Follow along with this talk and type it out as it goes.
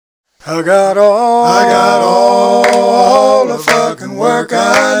I got all the fucking work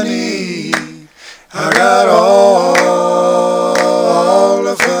I need. I got all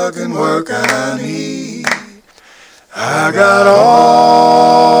the fucking work I need. I got all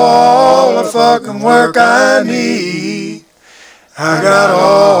the fucking work I need. I got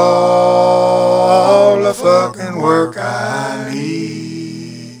all the fucking work I need.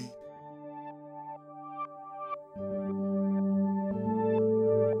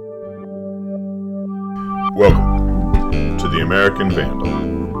 Welcome to The American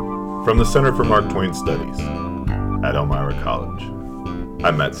Vandal from the Center for Mark Twain Studies at Elmira College.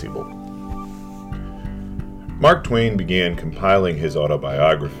 I'm Matt Siebel. Mark Twain began compiling his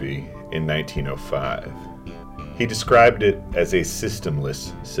autobiography in 1905. He described it as a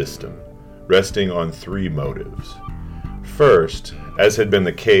systemless system, resting on three motives. First, as had been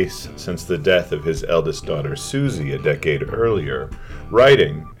the case since the death of his eldest daughter Susie a decade earlier,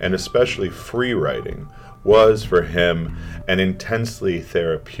 writing, and especially free writing, was for him an intensely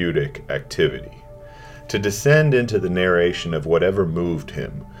therapeutic activity. To descend into the narration of whatever moved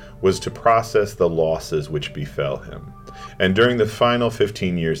him was to process the losses which befell him. And during the final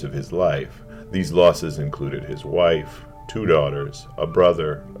 15 years of his life, these losses included his wife, 2 daughters, a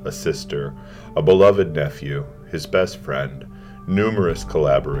brother, a sister, a beloved nephew, his best friend, numerous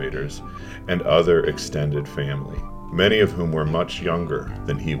collaborators, and other extended family, many of whom were much younger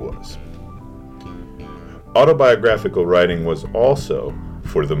than he was. Autobiographical writing was also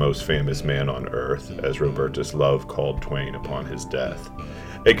for the most famous man on earth, as Robertus Love called Twain upon his death,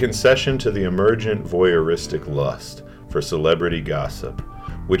 a concession to the emergent voyeuristic lust for celebrity gossip,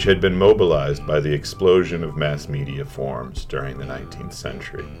 which had been mobilized by the explosion of mass media forms during the 19th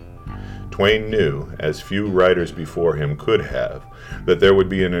century. Twain knew, as few writers before him could have, that there would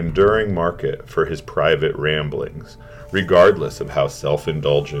be an enduring market for his private ramblings, regardless of how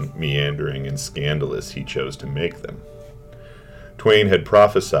self-indulgent, meandering, and scandalous he chose to make them. Twain had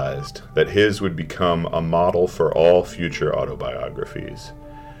prophesied that his would become a model for all future autobiographies,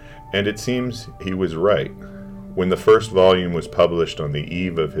 and it seems he was right. When the first volume was published on the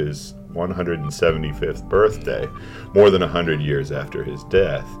eve of his 175th birthday, more than 100 years after his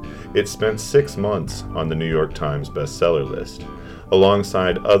death, it spent 6 months on the New York Times bestseller list,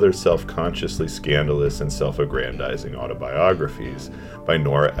 alongside other self-consciously scandalous and self-aggrandizing autobiographies by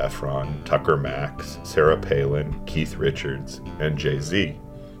Nora Ephron, Tucker Max, Sarah Palin, Keith Richards, and Jay-Z.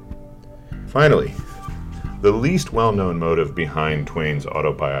 Finally, the least well-known motive behind Twain's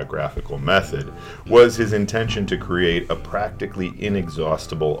autobiographical method was his intention to create a practically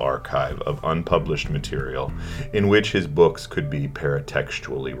inexhaustible archive of unpublished material in which his books could be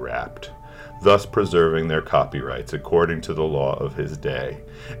paratextually wrapped, thus preserving their copyrights according to the law of his day,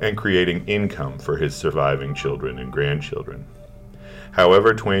 and creating income for his surviving children and grandchildren.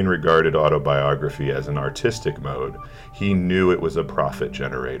 However Twain regarded autobiography as an artistic mode, he knew it was a profit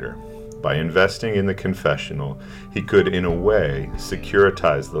generator. By investing in the confessional, he could, in a way,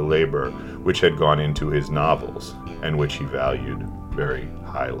 securitize the labor which had gone into his novels, and which he valued very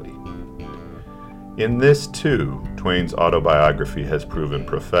highly. In this, too, Twain's autobiography has proven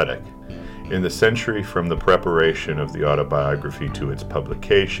prophetic. In the century from the preparation of the autobiography to its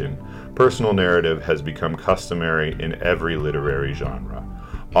publication, personal narrative has become customary in every literary genre,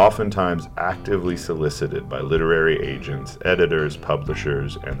 oftentimes actively solicited by literary agents, editors,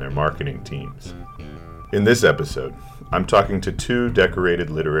 publishers, and their marketing teams. In this episode, I'm talking to 2 decorated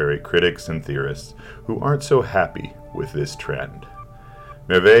literary critics and theorists who aren't so happy with this trend.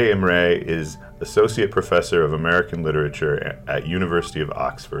 Merve Emre is Associate Professor of American Literature at University of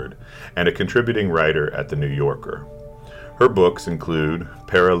Oxford and a contributing writer at The New Yorker. Her books include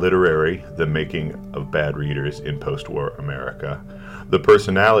Paraliterary, The Making of Bad Readers in Post-War America, The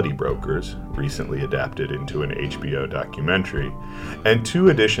Personality Brokers, recently adapted into an HBO documentary, and 2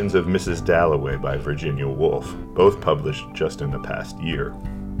 editions of Mrs. Dalloway by Virginia Woolf, both published just in the past year.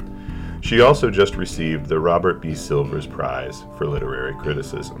 She also just received the Robert B. Silvers Prize for Literary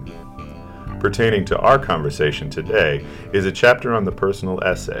Criticism. Pertaining to our conversation today is a chapter on the personal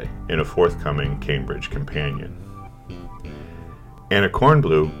essay in a forthcoming Cambridge Companion. Anna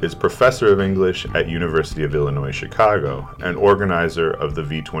Kornbluh is Professor of English at University of Illinois Chicago and organizer of the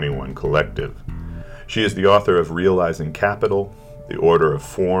V21 Collective. She is the author of Realizing Capital, The Order of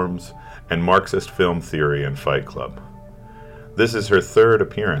Forms, and Marxist Film Theory and Fight Club. This is her 3rd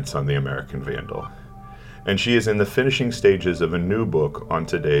appearance on The American Vandal, and she is in the finishing stages of a new book on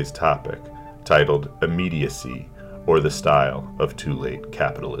today's topic, titled Immediacy, or the Style of Too Late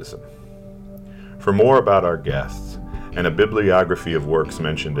Capitalism. For more about our guests, and a bibliography of works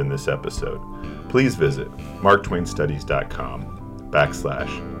mentioned in this episode, please visit marktwainstudies.com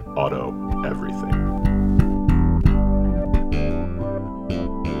Autoeverything.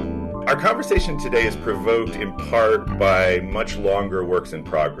 Our conversation today is provoked in part by much longer works in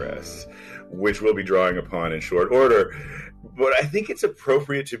progress, which we'll be drawing upon in short order. But I think it's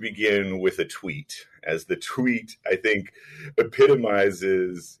appropriate to begin with a tweet, as the tweet, I think,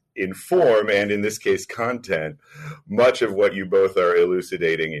 epitomizes in form, and in this case content, much of what you both are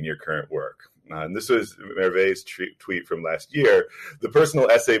elucidating in your current work. And this was Merve's tweet from last year. The personal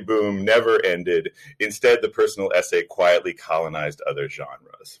essay boom never ended. Instead, the personal essay quietly colonized other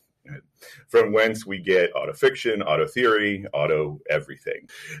genres. From whence we get autofiction, autotheory, autoeverything.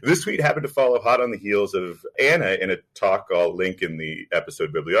 This tweet happened to follow hot on the heels of Anna in a talk I'll link in the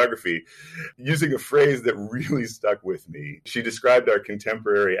episode bibliography, using a phrase that really stuck with me. She described our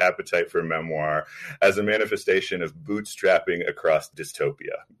contemporary appetite for memoir as a manifestation of bootstrapping across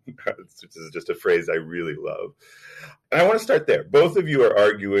dystopia. This is just a phrase I really love. And I want to start there. Both of you are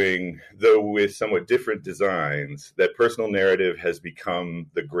arguing, though with somewhat different designs, that personal narrative has become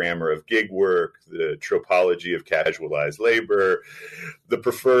the grammar of gig work, the tropology of casualized labor, the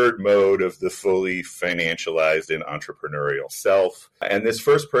preferred mode of the fully financialized and entrepreneurial self. And this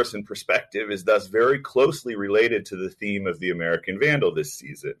first-person perspective is thus very closely related to the theme of the American Vandal this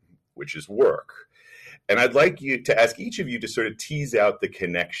season, which is work. And I'd like you to ask each of you to sort of tease out the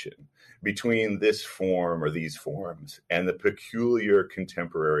connection between this form or these forms and the peculiar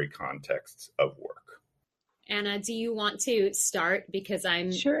contemporary contexts of work. Anna, do you want to start? Because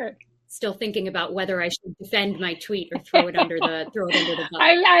I'm Sure. Still thinking about whether I should defend my tweet or throw it under the bus.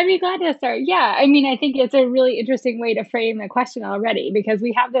 I'd be glad to start. Yeah, I mean, I think it's a really interesting way to frame the question already, because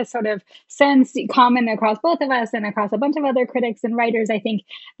we have this sort of sense common across both of us and across a bunch of other critics and writers, I think,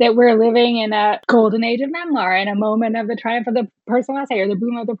 that we're living in a golden age of memoir, in a moment of the triumph of the personal essay, or the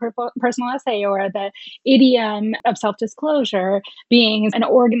boom of the personal essay, or the idiom of self-disclosure being an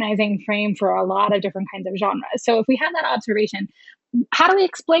organizing frame for a lot of different kinds of genres. So if we have that observation, how do we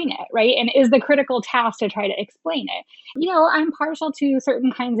explain it, right? And is the critical task to try to explain it? You know, I'm partial to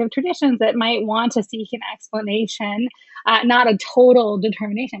certain kinds of traditions that might want to seek an explanation, not a total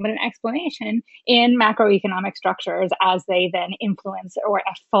determination, but an explanation in macroeconomic structures as they then influence or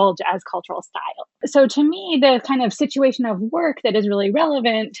effulge as cultural style. So to me, the kind of situation of work that is really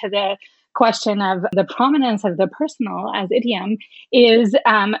relevant to the question of the prominence of the personal as idiom is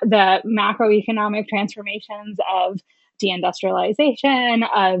the macroeconomic transformations of deindustrialization,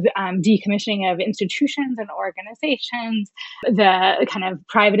 of decommissioning of institutions and organizations, the kind of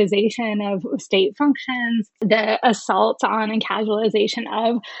privatization of state functions, the assault on and casualization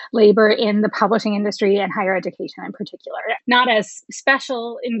of labor in the publishing industry and higher education in particular, not as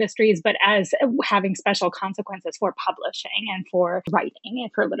special industries, but as having special consequences for publishing and for writing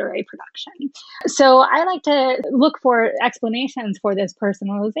and for literary production. So I like to look for explanations for this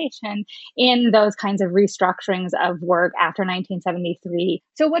personalization in those kinds of restructurings of work after 1973.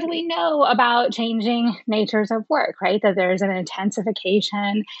 So what do we know about changing natures of work, right? That there's an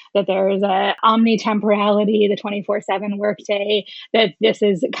intensification, that there's a omnitemporality, the 24/7 workday, that this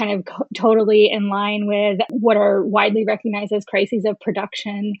is kind of totally in line with what are widely recognized as crises of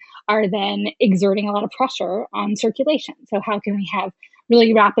production are then exerting a lot of pressure on circulation. So how can we have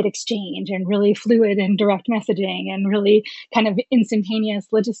really rapid exchange and really fluid and direct messaging and really kind of instantaneous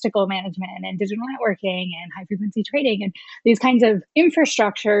logistical management and digital networking and high frequency trading and these kinds of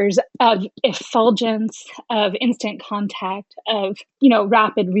infrastructures of effulgence, of instant contact, of,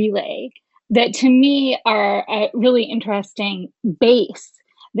 rapid relay that to me are a really interesting base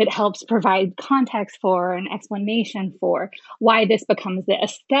that helps provide context for an explanation for why this becomes the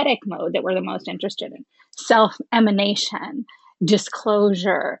aesthetic mode that we're the most interested in. Self-emanation,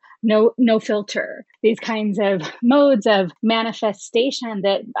 disclosure, no filter, these kinds of modes of manifestation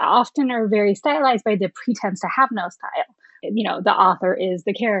that often are very stylized by the pretense to have no style. The author is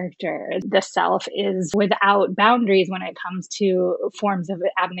the character. The self is without boundaries when it comes to forms of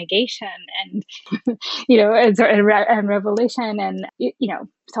abnegation and, and revelation and,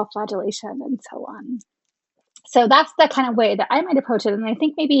 self-flagellation and so on. So that's the kind of way that I might approach it. And I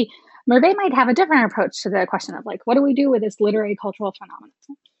think maybe Merve might have a different approach to the question of what do we do with this literary cultural phenomenon?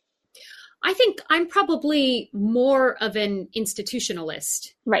 I think I'm probably more of an institutionalist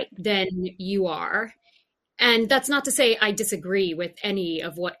than you are. And that's not to say I disagree with any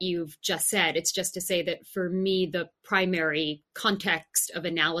of what you've just said. It's just to say that for me, the primary context of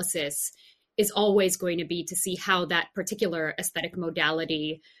analysis is always going to be to see how that particular aesthetic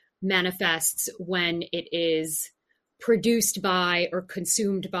modality manifests when it is produced by or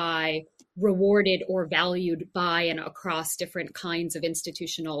consumed by, rewarded or valued by and across different kinds of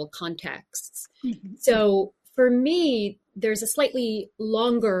institutional contexts. Mm-hmm. So for me, there's a slightly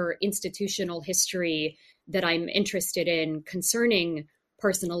longer institutional history that I'm interested in concerning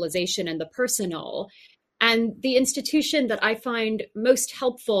personalization and the personal. And the institution that I find most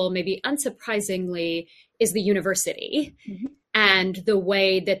helpful, maybe unsurprisingly, is the university, and the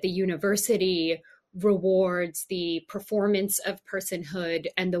way that the university rewards the performance of personhood,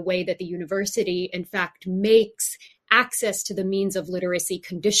 and the way that the university, in fact, makes access to the means of literacy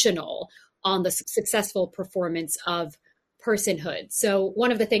conditional on the successful performance of personhood. So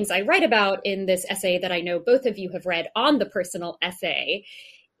one of the things I write about in this essay that I know both of you have read on the personal essay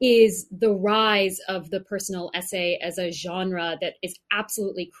is the rise of the personal essay as a genre that is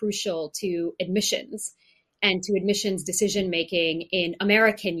absolutely crucial to admissions and to admissions decision-making in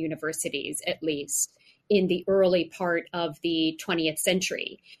American universities, at least in the early part of the 20th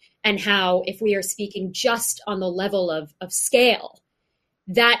century. And how, if we are speaking just on the level of scale,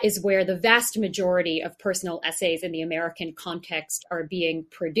 that is where the vast majority of personal essays in the American context are being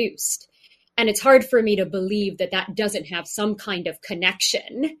produced. And it's hard for me to believe that that doesn't have some kind of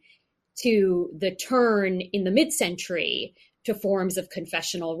connection to the turn in the mid-century to forms of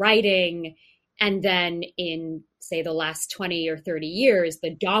confessional writing. And then in, say, the last 20 or 30 years,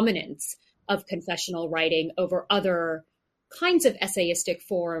 the dominance of confessional writing over other kinds of essayistic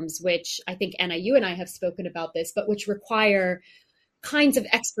forms, which I think, Anna, you and I have spoken about this, but which require kinds of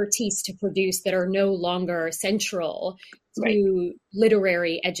expertise to produce that are no longer central to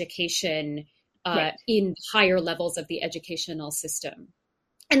literary education in higher levels of the educational system.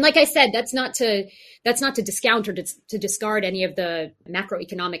 And like I said, that's not to discount or to discard any of the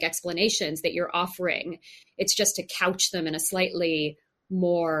macroeconomic explanations that you're offering. It's just to couch them in a slightly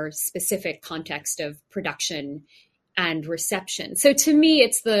more specific context of production and reception. So to me,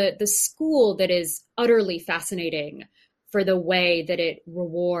 it's the school that is utterly fascinating for the way that it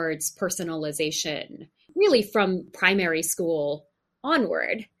rewards personalization, really from primary school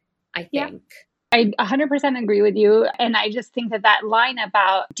onward, I think. Yeah. I 100% agree with you. And I just think that line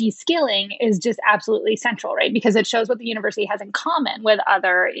about de-skilling is just absolutely central, right? Because it shows what the university has in common with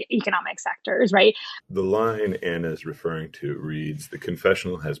other economic sectors, right? The line Anna is referring to reads, "The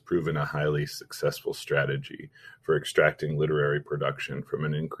confessional has proven a highly successful strategy for extracting literary production from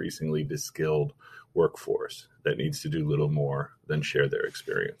an increasingly de-skilled workforce that needs to do little more than share their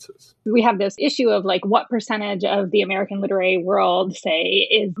experiences." We have this issue of like what percentage of the American literary world, say,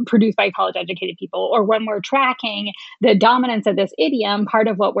 is produced by college educated people, or when we're tracking the dominance of this idiom, part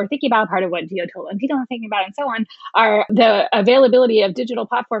of what we're thinking about, part of what Giotola and Tito are thinking about, and so on, are the availability of digital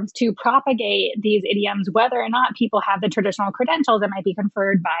platforms to propagate these idioms, whether or not people have the traditional credentials that might be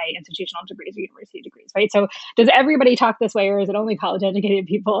conferred by institutional degrees or university degrees, right? So does everybody talk this way, or is it only college educated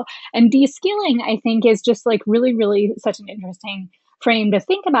people? And de-skilling, I think, is just like really, really such an interesting frame to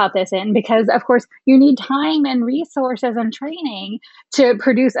think about this in, because of course you need time and resources and training to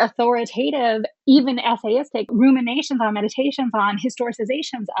produce authoritative, even essayistic ruminations on, meditations on,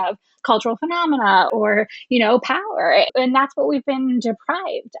 historicizations of cultural phenomena or, power. And that's what we've been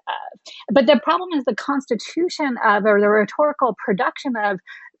deprived of. But the problem is the constitution of, or the rhetorical production of,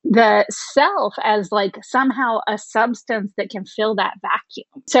 the self as like somehow a substance that can fill that vacuum.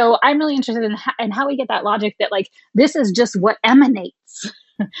 So I'm really interested in how we get that logic that like, this is just what emanates,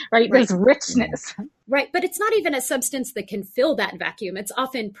 right? This richness. Right. But it's not even a substance that can fill that vacuum. It's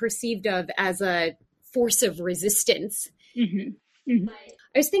often perceived of as a force of resistance. Mm-hmm. Mm-hmm.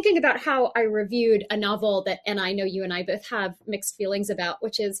 I was thinking about how I reviewed a novel that, and I know you and I both have mixed feelings about,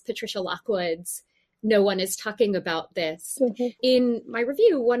 which is Patricia Lockwood's No One Is Talking About This. Mm-hmm. In my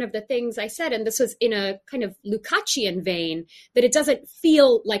review, one of the things I said, and this was in a kind of Lukácsian vein, that it doesn't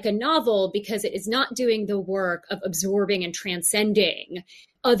feel like a novel because it is not doing the work of absorbing and transcending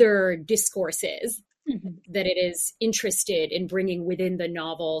other discourses that it is interested in bringing within the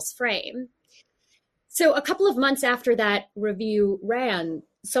novel's frame. So a couple of months after that review ran,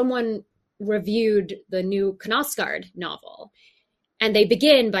 someone reviewed the new Knausgaard novel. And they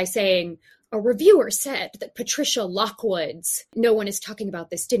begin by saying, a reviewer said that Patricia Lockwood's No One Is Talking About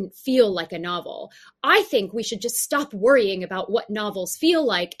This didn't feel like a novel. I think we should just stop worrying about what novels feel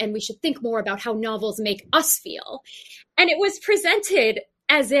like, and we should think more about how novels make us feel. And it was presented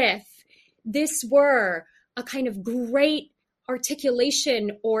as if this were a kind of great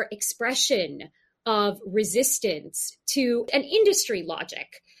articulation or expression of resistance to an industry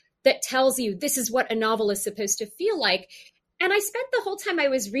logic that tells you this is what a novel is supposed to feel like. And I spent the whole time I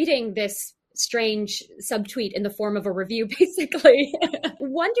was reading this strange subtweet in the form of a review, basically,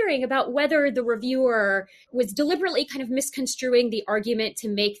 wondering about whether the reviewer was deliberately kind of misconstruing the argument to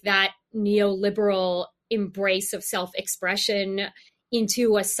make that neoliberal embrace of self-expression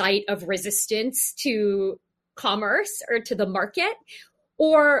into a site of resistance to commerce or to the market,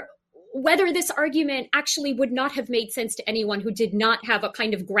 or whether this argument actually would not have made sense to anyone who did not have a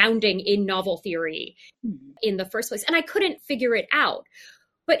kind of grounding in novel theory in the first place. And I couldn't figure it out.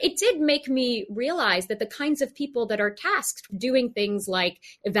 But it did make me realize that the kinds of people that are tasked doing things like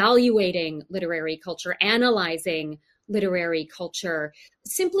evaluating literary culture, analyzing literary culture,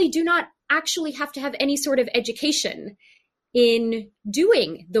 simply do not actually have to have any sort of education in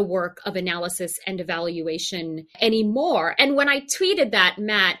doing the work of analysis and evaluation anymore. And when I tweeted that,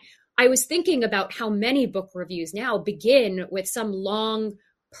 Matt, I was thinking about how many book reviews now begin with some long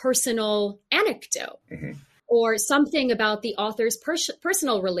personal anecdote. Or something about the author's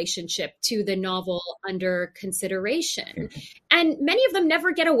personal relationship to the novel under consideration. And many of them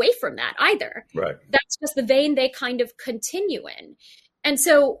never get away from that either. Right. That's just the vein they kind of continue in. And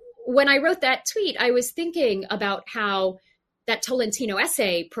so when I wrote that tweet, I was thinking about how that Tolentino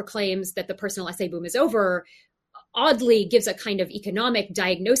essay proclaims that the personal essay boom is over, oddly gives a kind of economic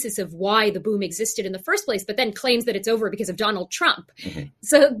diagnosis of why the boom existed in the first place, but then claims that it's over because of Donald Trump.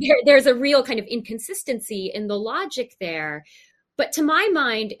 So there's a real kind of inconsistency in the logic there. But to my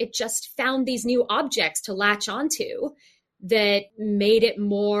mind, it just found these new objects to latch onto that made it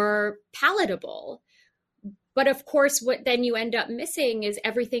more palatable. But of course, what then you end up missing is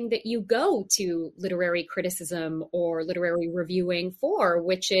everything that you go to literary criticism or literary reviewing for,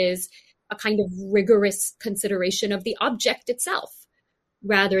 which is a kind of rigorous consideration of the object itself,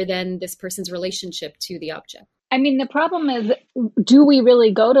 rather than this person's relationship to the object. I mean, the problem is, do we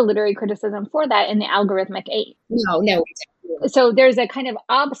really go to literary criticism for that in the algorithmic age? No. So there's a kind of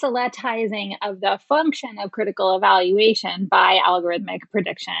obsoletizing of the function of critical evaluation by algorithmic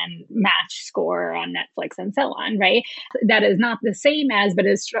prediction, match score on Netflix, and so on, right? That is not the same as, but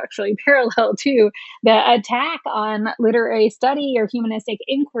is structurally parallel to the attack on literary study or humanistic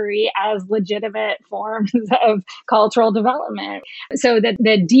inquiry as legitimate forms of cultural development. So that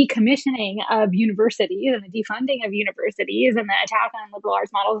the decommissioning of universities and the defunding of universities and the attack on liberal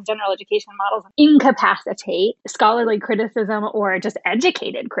arts models and general education models incapacitate scholarly criticism or just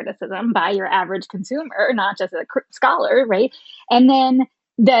educated criticism by your average consumer, not just a scholar, right? And then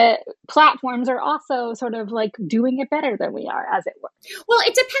the platforms are also sort of like doing it better than we are, as it were. Well,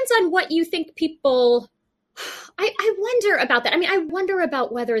 it depends on what you think people... I wonder about that. I mean, I wonder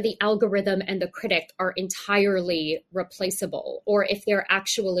about whether the algorithm and the critic are entirely replaceable, or if there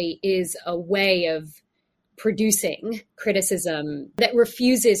actually is a way of producing criticism that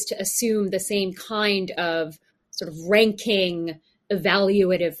refuses to assume the same kind of sort of ranking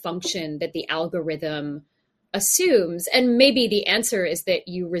evaluative function that the algorithm assumes. And maybe the answer is that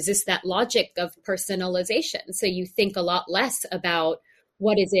you resist that logic of personalization. So you think a lot less about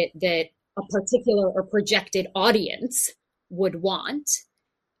what is it that a particular or projected audience would want.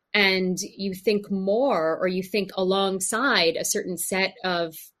 And you think more, or you think alongside a certain set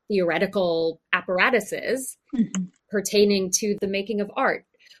of theoretical apparatuses pertaining to the making of art.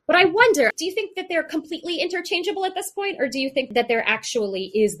 But I wonder, do you think that they're completely interchangeable at this point? Or do you think that there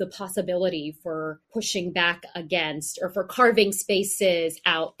actually is the possibility for pushing back against, or for carving spaces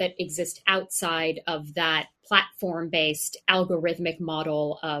out that exist outside of that platform-based algorithmic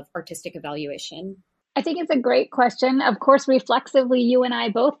model of artistic evaluation? I think it's a great question. Of course, reflexively, you and I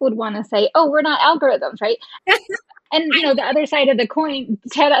both would want to say, oh, we're not algorithms, right? And, you know, the other side of the coin,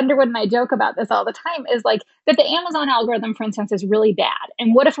 Ted Underwood and I joke about this all the time, is like that the Amazon algorithm, for instance, is really bad.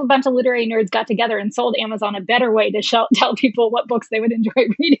 And what if a bunch of literary nerds got together and sold Amazon a better way to tell people what books they would enjoy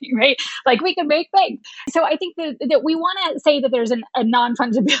reading, right? Like we could make things. So I think that we want to say that there's a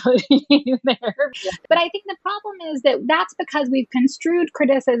non-fungibility there. But I think the problem is that that's because we've construed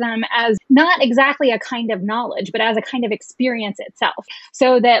criticism as not exactly a kind of knowledge, but as a kind of experience itself.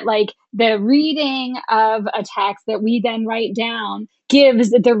 So that like the reading of a text that we then write down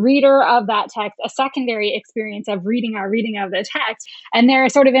gives the reader of that text a secondary experience of reading our reading of the text. And they're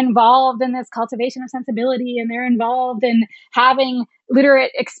sort of involved in this cultivation of sensibility, and they're involved in having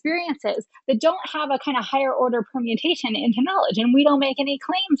literate experiences that don't have a kind of higher order permutation into knowledge. And we don't make any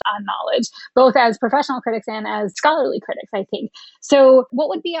claims on knowledge, both as professional critics and as scholarly critics, I think. So what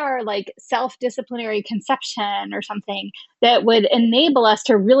would be our like self-disciplinary conception or something that would enable us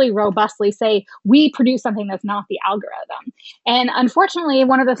to really robustly say, we produce something that's not the algorithm? And unfortunately,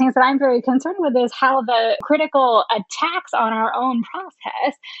 one of the things that I'm very concerned with is how the critical attacks on our own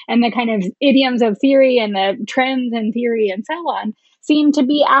process and the kind of idioms of theory and the trends in theory and so on seem to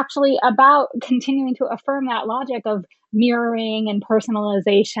be actually about continuing to affirm that logic of mirroring and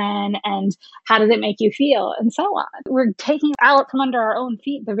personalization and how does it make you feel and so on. We're taking out from under our own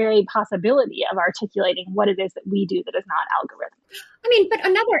feet the very possibility of articulating what it is that we do that is not algorithm. I mean, but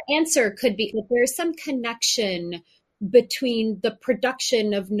another answer could be that there's some connection between the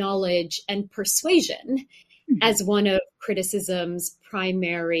production of knowledge and persuasion as one of criticism's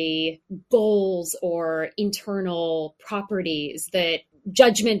primary goals or internal properties, that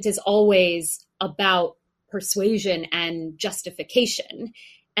judgment is always about persuasion and justification.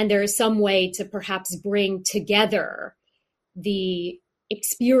 And there is some way to perhaps bring together the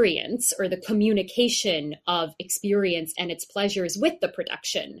experience or the communication of experience and its pleasures with the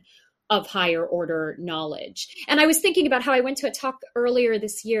production of higher order knowledge. And I was thinking about how I went to a talk earlier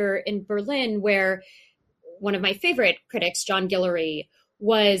this year in Berlin where one of my favorite critics, John Guillory,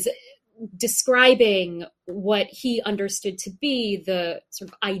 was describing what he understood to be the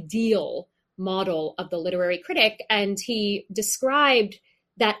sort of ideal model of the literary critic. And he described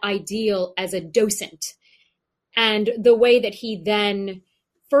that ideal as a docent. And the way that he then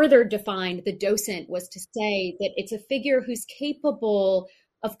further defined the docent was to say that it's a figure who's capable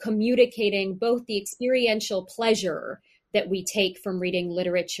of communicating both the experiential pleasure that we take from reading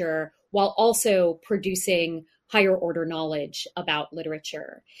literature while also producing higher order knowledge about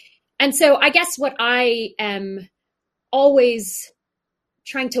literature. And so I guess what I am always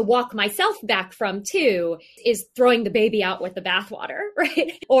trying to walk myself back from too is throwing the baby out with the bathwater,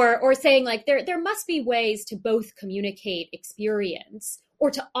 right? Or saying like there must be ways to both communicate experience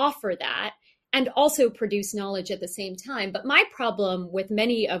or to offer that and also produce knowledge at the same time. But my problem with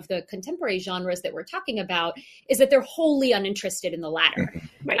many of the contemporary genres that we're talking about is that they're wholly uninterested in the latter.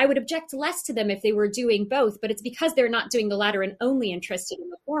 Right. I would object less to them if they were doing both, but it's because they're not doing the latter and only interested in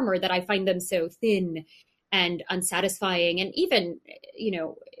the former that I find them so thin and unsatisfying. And even,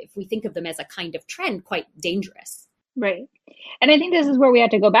 if we think of them as a kind of trend, quite dangerous. Right. And I think this is where we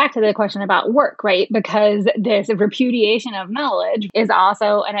have to go back to the question about work, right? Because this repudiation of knowledge is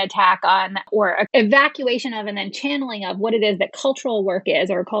also an attack on or an evacuation of and then channeling of what it is that cultural work is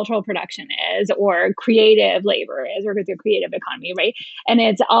or cultural production is or creative labor is or the creative economy, right? And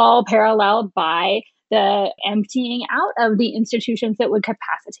it's all paralleled by the emptying out of the institutions that would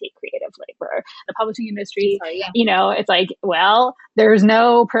capacitate creative labor. The publishing industry, it's like, well, there's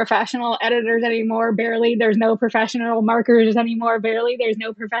no professional editors anymore, barely. There's no professional marketers anymore, barely. There's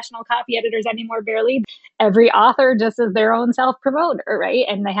no professional copy editors anymore, barely. Every author just is their own self-promoter, right?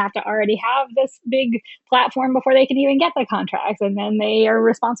 And they have to already have this big platform before they can even get the contracts. And then they are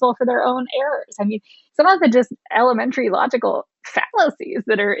responsible for their own errors. I mean, some of the just elementary logical fallacies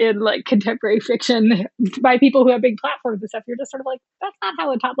that are in like contemporary fiction by people who have big platforms and stuff. You're just sort of like, that's not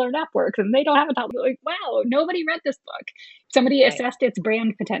how a top-learned app works. And they don't have a top. Like, wow, nobody read this book. Somebody assessed its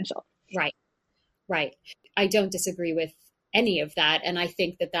brand potential. Right. I don't disagree with any of that. And I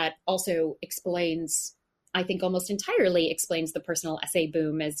think that also explains, I think almost entirely explains the personal essay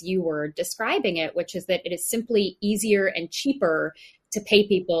boom as you were describing it, which is that it is simply easier and cheaper to pay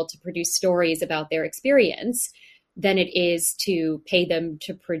people to produce stories about their experience than it is to pay them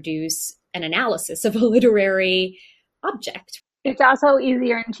to produce an analysis of a literary object. It's also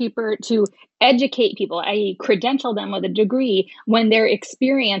easier and cheaper to educate people, i.e. credential them with a degree when their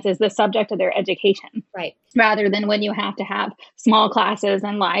experience is the subject of their education. Right. Rather than when you have to have small classes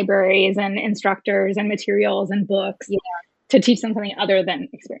and libraries and instructors and materials and books to teach them something other than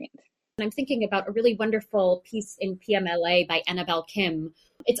experience. I'm thinking about a really wonderful piece in PMLA by Annabelle Kim.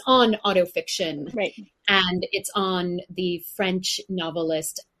 It's on autofiction, right, and it's on the French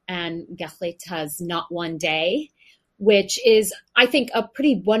novelist Anne Garretta's Not One Day, which is, I think, a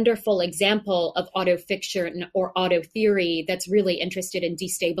pretty wonderful example of autofiction or autotheory that's really interested in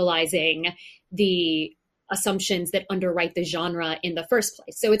destabilizing the assumptions that underwrite the genre in the first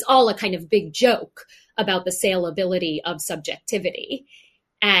place. So it's all a kind of big joke about the saleability of subjectivity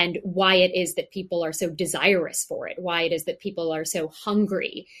and why it is that people are so desirous for it, why it is that people are so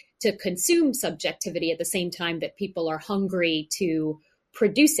hungry to consume subjectivity at the same time that people are hungry to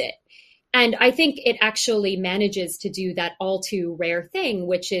produce it. And I think it actually manages to do that all too rare thing,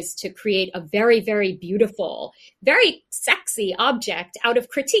 which is to create a very, very beautiful, very sexy object out of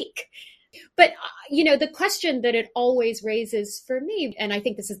critique. But, the question that it always raises for me, and I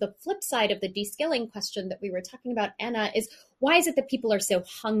think this is the flip side of the descaling question that we were talking about, Anna, is why is it that people are so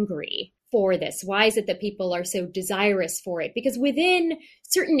hungry for this? Why is it that people are so desirous for it? Because within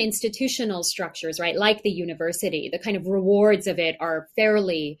certain institutional structures, right, like the university, the kind of rewards of it are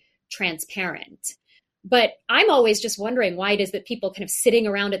fairly transparent. But I'm always just wondering why it is that people kind of sitting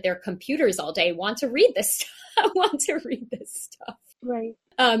around at their computers all day want to read this stuff. Right.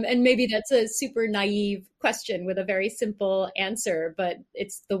 And maybe that's a super naive question with a very simple answer, but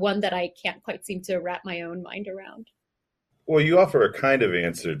it's the one that I can't quite seem to wrap my own mind around. Well, you offer a kind of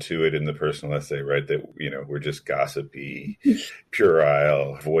answer to it in the personal essay, right? That, we're just gossipy,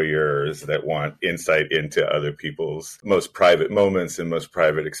 puerile voyeurs that want insight into other people's most private moments and most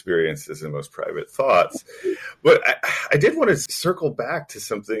private experiences and most private thoughts. But I did want to circle back to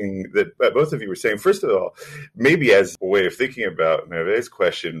something that both of you were saying. First of all, maybe as a way of thinking about Merve's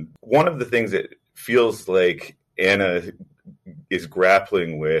question, one of the things that feels like Anna is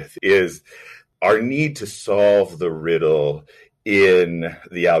grappling with is our need to solve the riddle in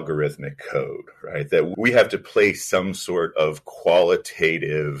the algorithmic code, right? That we have to place some sort of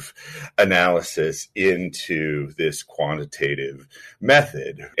qualitative analysis into this quantitative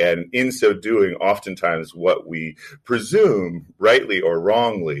method. And in so doing, oftentimes what we presume, rightly or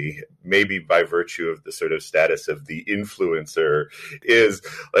wrongly, maybe by virtue of the sort of status of the influencer, is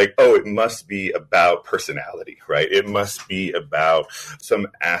like, oh, it must be about personality, right? It must be about some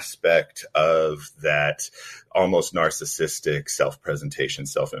aspect of that almost narcissistic self-presentation,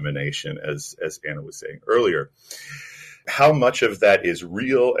 self-emanation, as Anna was saying earlier. How much of that is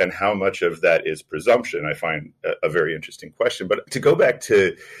real and how much of that is presumption, I find a very interesting question. But to go back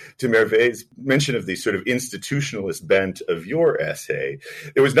to Merve's mention of the sort of institutionalist bent of your essay,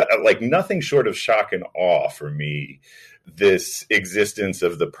 it was nothing short of shock and awe for me, this existence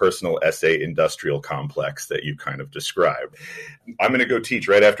of the personal essay industrial complex that you kind of described. I'm going to go teach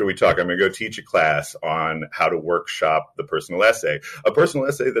right after we talk. I'm going to go teach a class on how to workshop the personal essay, a personal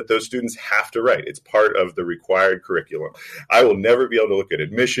essay that those students have to write. It's part of the required curriculum. I will never be able to look at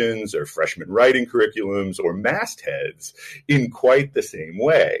admissions or freshman writing curriculums or mastheads in quite the same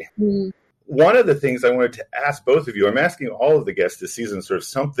way. Mm. One of the things I wanted to ask both of you, I'm asking all of the guests this season sort of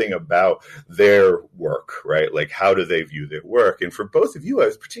something about their work, right? Like, how do they view their work? And for both of you, I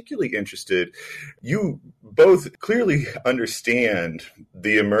was particularly interested. You both clearly understand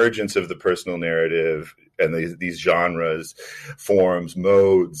the emergence of the personal narrative and these genres, forms,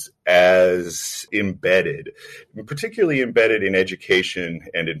 modes as embedded, particularly embedded in education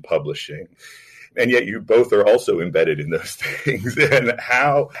and in publishing. And yet you both are also embedded in those things. And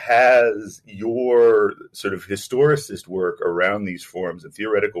how has your sort of historicist work around these forms and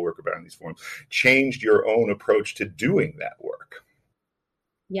theoretical work around these forms changed your own approach to doing that work?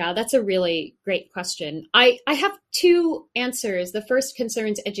 Yeah, that's a really great question. I have two answers. The first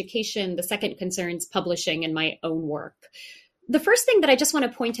concerns education. The second concerns publishing and my own work. The first thing that I just want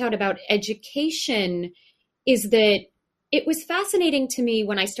to point out about education is that it was fascinating to me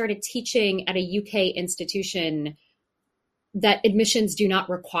when I started teaching at a UK institution that admissions do not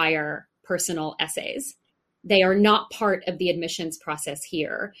require personal essays. They are not part of the admissions process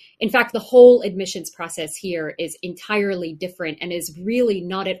here. In fact, the whole admissions process here is entirely different and is really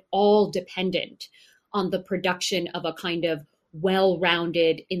not at all dependent on the production of a kind of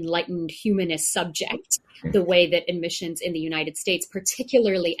well-rounded, enlightened humanist subject, the way that admissions in the United States,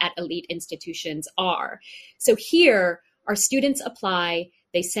 particularly at elite institutions, are. So here, our students apply,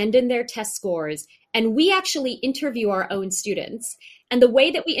 they send in their test scores, and we actually interview our own students. And the way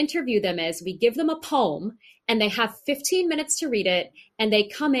that we interview them is we give them a poem and they have 15 minutes to read it, and they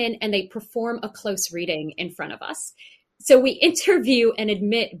come in and they perform a close reading in front of us. So we interview and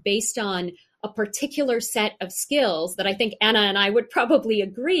admit based on a particular set of skills that I think Anna and I would probably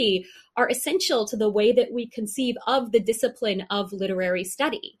agree are essential to the way that we conceive of the discipline of literary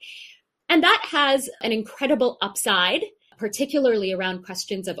study. And that has an incredible upside, particularly around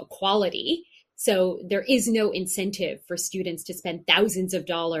questions of equality. So there is no incentive for students to spend thousands of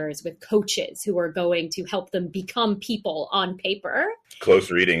dollars with coaches who are going to help them become people on paper.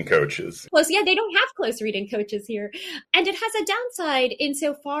 Close reading coaches. Yeah, they don't have close reading coaches here. And it has a downside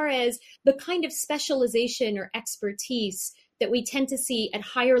insofar as the kind of specialization or expertise that we tend to see at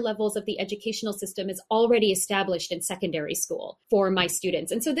higher levels of the educational system is already established in secondary school for my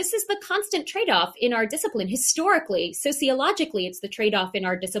students. And so this is the constant trade-off in our discipline. Historically, sociologically, it's the trade-off in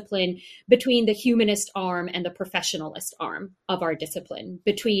our discipline between the humanist arm and the professionalist arm of our discipline,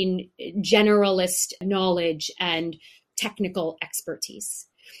 between generalist knowledge and technical expertise.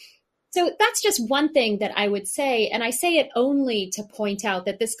 So that's just one thing that I would say, and I say it only to point out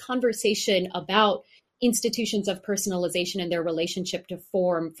that this conversation about institutions of personalization and their relationship to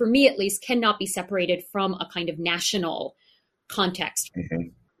form, for me at least, cannot be separated from a kind of national context. Mm-hmm.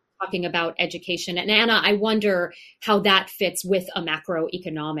 Talking about education. And Anna, I wonder how that fits with a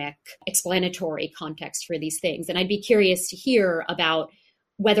macroeconomic explanatory context for these things. And I'd be curious to hear about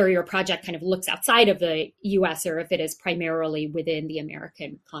whether your project kind of looks outside of the US or if it is primarily within the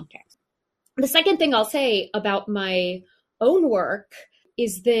American context. The second thing I'll say about my own work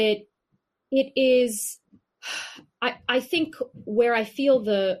is that it is, I think where I feel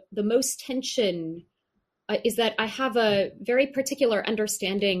the most tension is that I have a very particular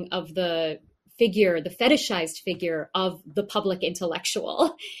understanding of the figure, the fetishized figure of the public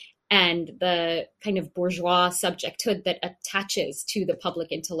intellectual and the kind of bourgeois subjecthood that attaches to the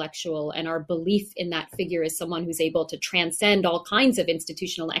public intellectual, and our belief in that figure as someone who's able to transcend all kinds of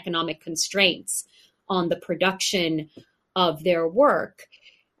institutional economic constraints on the production of their work.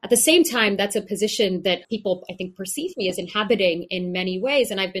 At the same time, that's a position that people, I think, perceive me as inhabiting in many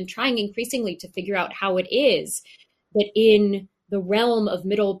ways. And I've been trying increasingly to figure out how it is that in the realm of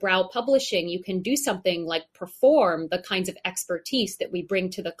middle brow publishing, you can do something like perform the kinds of expertise that we bring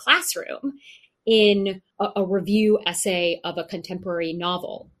to the classroom in a review essay of a contemporary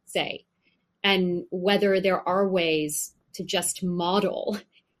novel, say, and whether there are ways to just model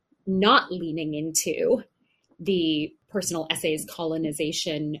not leaning into the personal essays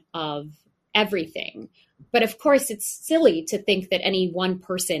colonization of everything. But of course, it's silly to think that any one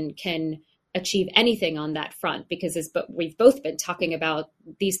person can achieve anything on that front, because as we've both been talking about,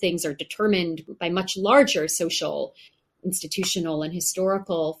 these things are determined by much larger social, institutional, and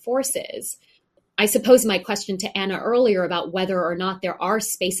historical forces. I suppose my question to Anna earlier about whether or not there are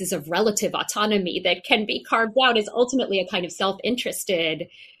spaces of relative autonomy that can be carved out is ultimately a kind of self-interested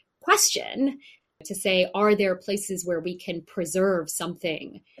question. To say, are there places where we can preserve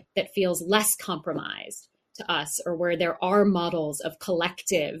something that feels less compromised to us, or where there are models of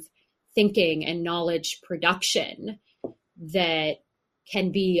collective thinking and knowledge production that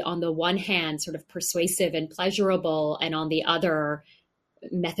can be, on the one hand, sort of persuasive and pleasurable, and on the other,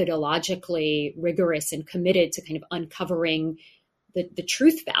 methodologically rigorous and committed to kind of uncovering the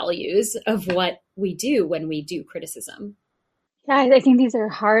truth values of what we do when we do criticism? Yeah, I think these are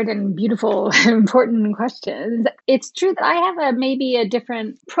hard and beautiful, important questions. It's true that I have maybe a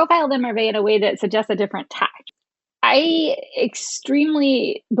different profile than Merve in a way that suggests a different tact. I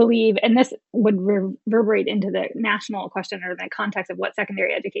extremely believe, and this would reverberate into the national question or the context of what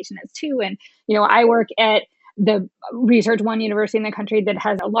secondary education is too. And, I work at the Research One university in the country that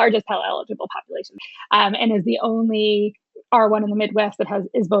has the largest Pell eligible population, and is the only R1 in the Midwest that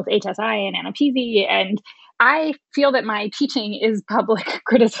is both HSI and ANAPZ. And I feel that my teaching is public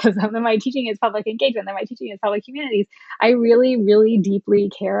criticism, that my teaching is public engagement, that my teaching is public humanities. I really, really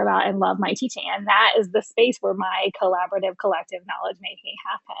deeply care about and love my teaching. And that is the space where my collaborative, collective knowledge making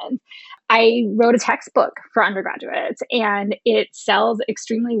happens. I wrote a textbook for undergraduates and it sells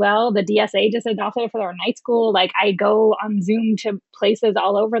extremely well. The DSA just adopted it for their night school. Like, I go on Zoom to places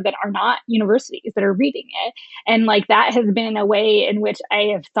all over that are not universities that are reading it. And like, that has been a way in which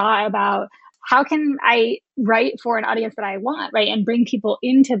I have thought about, how can I write for an audience that I want, right? And bring people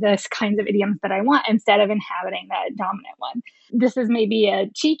into this kinds of idioms that I want instead of inhabiting that dominant one. This is maybe a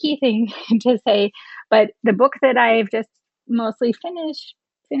cheeky thing to say, but the book that I've just mostly finished,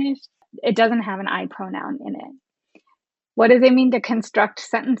 it doesn't have an I pronoun in it. What does it mean to construct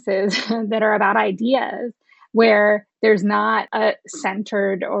sentences that are about ideas where there's not a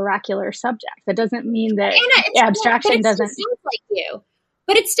centered oracular subject? That doesn't mean that abstraction doesn't... sounds like you.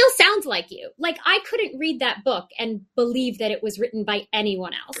 But it still sounds like you. Like, I couldn't read that book and believe that it was written by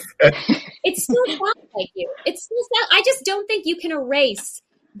anyone else. It still sounds like you. I just don't think you can erase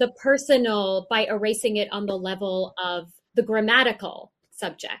the personal by erasing it on the level of the grammatical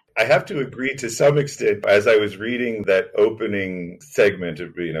subject. I have to agree to some extent. As I was reading that opening segment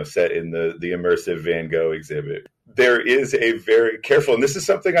of, set in the immersive Van Gogh exhibit, there is a very careful, and this is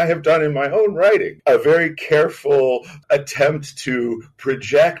something I have done in my own writing, a very careful attempt to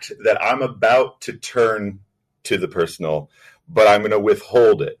project that I'm about to turn to the personal, but I'm going to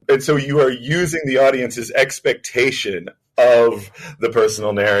withhold it. And so you are using the audience's expectation of the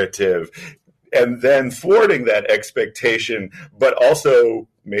personal narrative and then thwarting that expectation, but also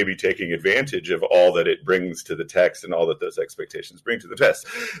maybe taking advantage of all that it brings to the text and all that those expectations bring to the text.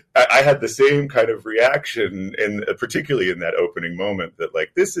 I had the same kind of reaction, and particularly in that opening moment, that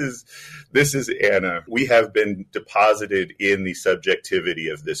like, this is Anna. We have been deposited in the subjectivity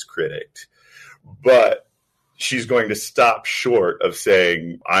of this critic, but she's going to stop short of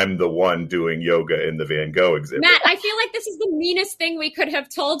saying, I'm the one doing yoga in the Van Gogh exhibit. Matt, I feel like this is the meanest thing we could have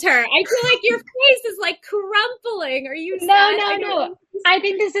told her. I feel like your face is like crumpling. Are you sad? No. I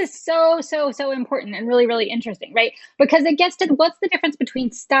think this is so important and really, really interesting, right? Because it gets to what's the difference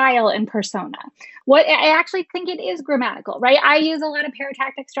between style and persona. What I actually think it is grammatical, right? I use a lot of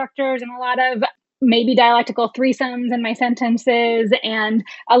paratactic structures and a lot of maybe dialectical threesomes in my sentences, and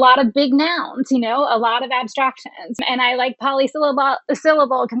a lot of big nouns, a lot of abstractions. And I like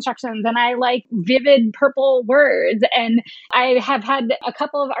polysyllable constructions, and I like vivid purple words. And I have had a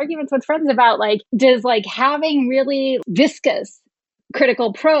couple of arguments with friends about does having really viscous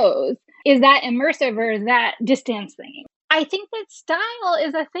critical prose, is that immersive or is that distancing? I think that style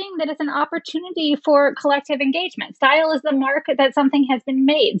is a thing that is an opportunity for collective engagement. Style is the mark that something has been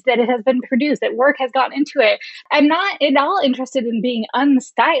made, that it has been produced, that work has gone into it. I'm not at all interested in being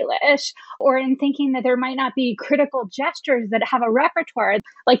unstylish or in thinking that there might not be critical gestures that have a repertoire.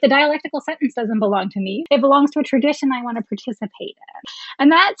 Like the dialectical sentence doesn't belong to me. It belongs to a tradition I want to participate in.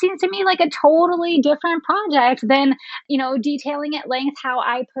 And that seems to me like a totally different project than, detailing at length how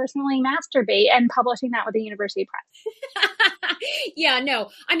I personally masturbate and publishing that with the university press. Yeah, no.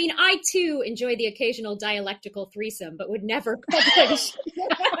 I mean, I too enjoy the occasional dialectical threesome, but would never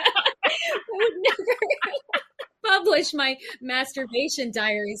publish my masturbation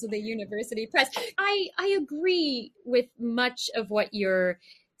diaries with a university press. I agree with much of what you're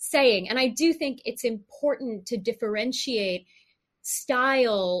saying. And I do think it's important to differentiate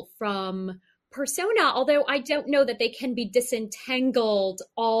style from persona, although I don't know that they can be disentangled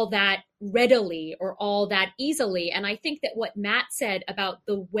all that readily or all that easily. And I think that what Matt said about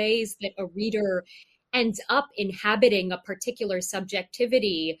the ways that a reader ends up inhabiting a particular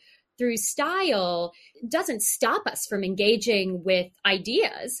subjectivity through style doesn't stop us from engaging with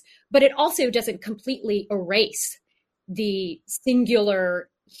ideas, but it also doesn't completely erase the singular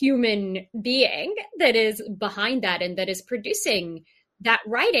human being that is behind that and that is producing that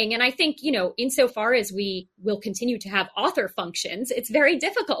writing. And I think, insofar as we will continue to have author functions, it's very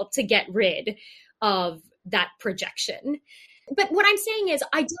difficult to get rid of that projection. But what I'm saying is,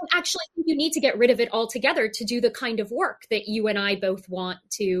 I don't actually think you need to get rid of it altogether to do the kind of work that you and I both want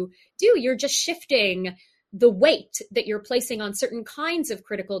to do. You're just shifting the weight that you're placing on certain kinds of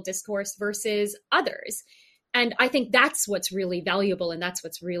critical discourse versus others. And I think that's what's really valuable and that's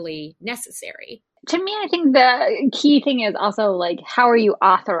what's really necessary. To me, I think the key thing is also how are you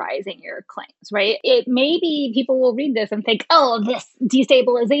authorizing your claims, right? It maybe people will read this and think, oh, this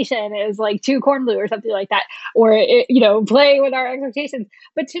destabilization is too Kornbluh or something like that, or, play with our expectations.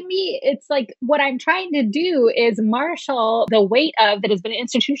 But to me, it's what I'm trying to do is marshal the weight of that has been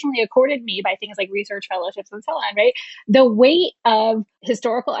institutionally accorded me by things like research fellowships and so on, right? The weight of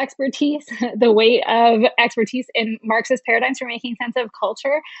historical expertise, the weight of expertise in Marxist paradigms for making sense of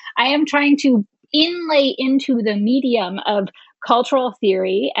culture. I am trying to inlay into the medium of cultural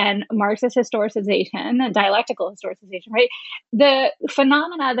theory and Marxist historicization, dialectical historicization, right? The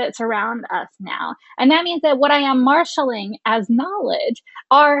phenomena that surround us now. And that means that what I am marshaling as knowledge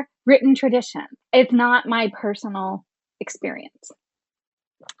are written tradition. It's not my personal experience.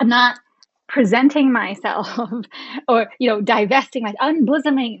 I'm not presenting myself or, divesting,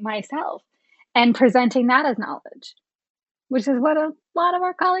 unbosoming myself and presenting that as knowledge, which is what a lot of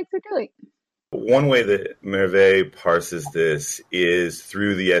our colleagues are doing. One way that Merve parses this is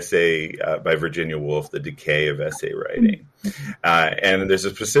through the essay by Virginia Woolf, The Decay of Essay Writing. And there's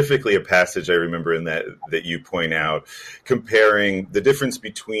specifically a passage I remember in that you point out, comparing the difference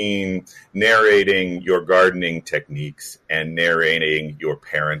between narrating your gardening techniques and narrating your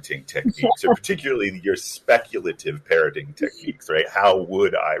parenting techniques, or particularly your speculative parenting techniques, right? How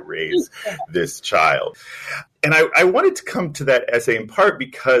would I raise this child? And I wanted to come to that essay in part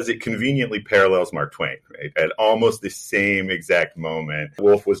because it conveniently parallels Mark Twain, right? At almost the same exact moment,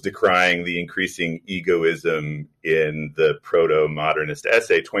 Woolf was decrying the increasing egoism in the proto-modernist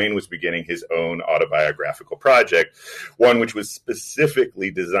essay. Twain was beginning his own autobiographical project, one which was specifically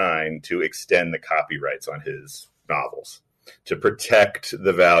designed to extend the copyrights on his novels, to protect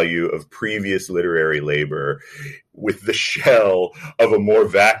the value of previous literary labor with the shell of a more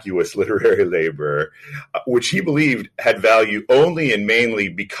vacuous literary labor, which he believed had value only and mainly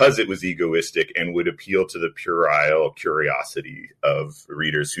because it was egoistic and would appeal to the puerile curiosity of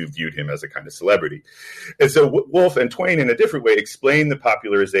readers who viewed him as a kind of celebrity. And so Woolf and Twain, in a different way, explain the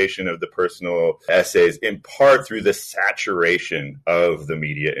popularization of the personal essays in part through the saturation of the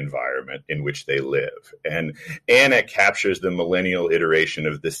media environment in which they live. And Anna captures the millennial iteration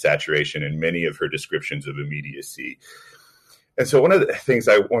of this saturation in many of her descriptions of immediacy. And so one of the things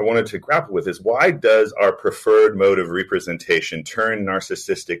I wanted to grapple with is, why does our preferred mode of representation turn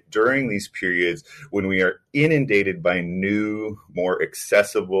narcissistic during these periods when we are inundated by new, more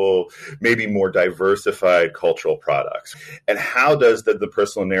accessible, maybe more diversified cultural products? And how does the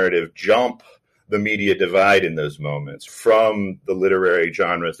personal narrative jump the media divide in those moments from the literary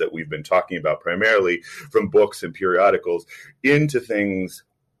genres that we've been talking about, primarily from books and periodicals, into things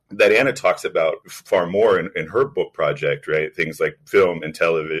that Anna talks about far more in her book project, right? Things like film and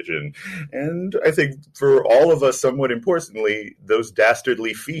television. And I think for all of us, somewhat importantly, those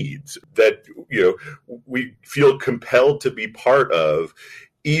dastardly feeds that, we feel compelled to be part of,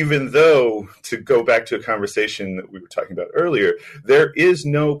 even though, to go back to a conversation that we were talking about earlier, there is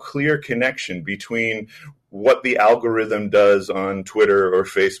no clear connection between what the algorithm does on Twitter or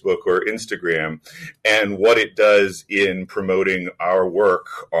Facebook or Instagram and what it does in promoting our work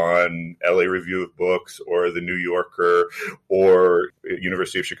on LA Review of Books or the New Yorker or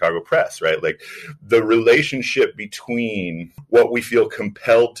University of Chicago Press, right? Like the relationship between what we feel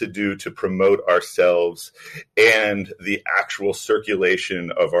compelled to do to promote ourselves and the actual circulation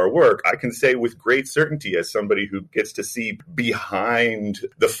of our work. I can say with great certainty, as somebody who gets to see behind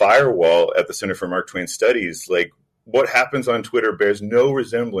the firewall at the Center for Mark Twain Studies, like what happens on Twitter bears no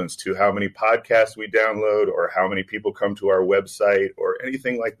resemblance to how many podcasts we download or how many people come to our website or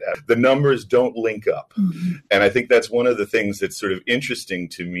anything like that. The numbers don't link up. Mm-hmm. And I think that's one of the things that's sort of interesting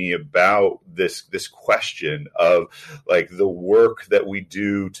to me about this question of like the work that we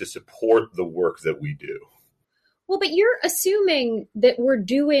do to support the work that we do. Well, but you're assuming that we're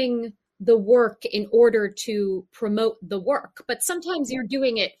doing the work in order to promote the work, but sometimes you're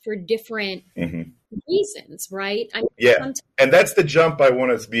doing it for different reasons, right? And that's the jump I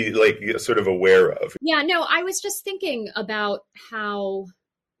want us to be like sort of aware of. Yeah, no, I was just thinking about how,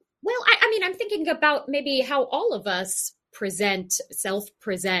 well, I mean, I'm thinking about maybe how all of us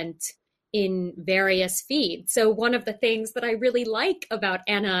self-present in various feeds. So one of the things that I really like about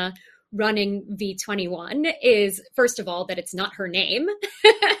Anna running V21 is, first of all, that it's not her name.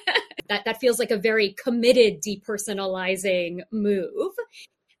 That feels like a very committed depersonalizing move.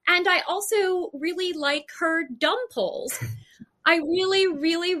 And I also really like her dumb polls. I really,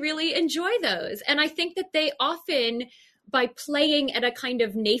 really, really enjoy those. And I think that they often, by playing at a kind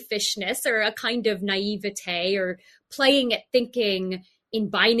of naifishness or a kind of naivete or playing at thinking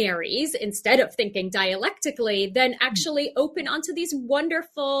in binaries instead of thinking dialectically, then actually open onto these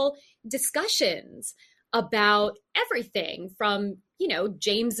wonderful discussions about everything from,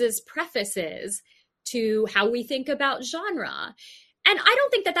 James's prefaces to how we think about genre. And I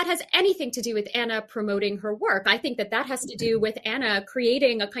don't think that has anything to do with Anna promoting her work. I think that has to do with Anna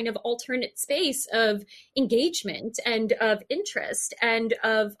creating a kind of alternate space of engagement and of interest and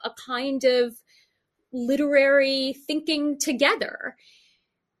of a kind of literary thinking together.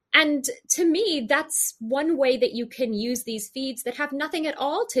 And to me, that's one way that you can use these feeds that have nothing at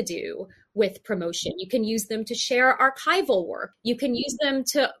all to do with promotion. You can use them to share archival work. You can use them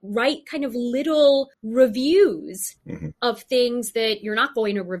to write kind of little reviews of things that you're not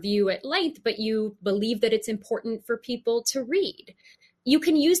going to review at length, but you believe that it's important for people to read. You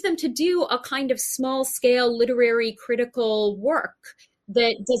can use them to do a kind of small scale literary critical work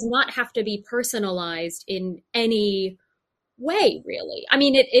that does not have to be personalized in any way, really. I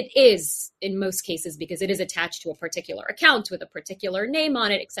mean, it is in most cases because it is attached to a particular account with a particular name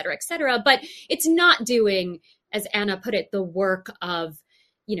on it, et cetera, but it's not doing, as Anna put it, the work of,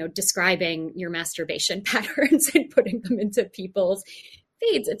 describing your masturbation patterns and putting them into people's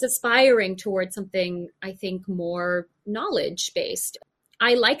feeds. It's aspiring towards something, I think, more knowledge-based.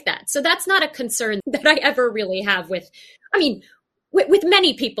 I like that. So that's not a concern that I ever really have with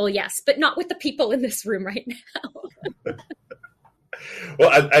many people, yes, but not with the people in this room right now. Well,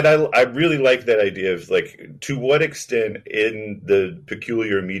 I really like that idea of like, to what extent in the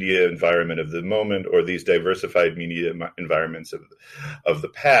peculiar media environment of the moment or these diversified media environments of the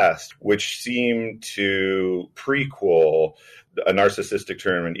past, which seem to prequel a narcissistic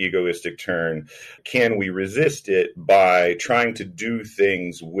turn, an egoistic turn, can we resist it by trying to do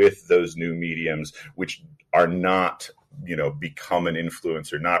things with those new mediums which are not become an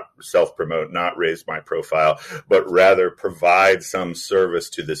influencer, not self-promote, not raise my profile, but rather provide some service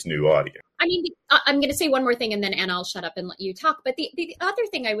to this new audience? I mean, I'm going to say one more thing and then Anna, I'll shut up and let you talk. But the other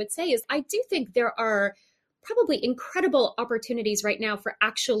thing I would say is I do think there are probably incredible opportunities right now for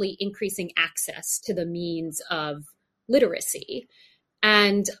actually increasing access to the means of literacy.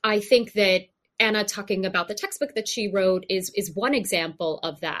 And I think that Anna talking about the textbook that she wrote is one example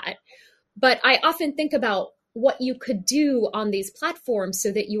of that. But I often think about what you could do on these platforms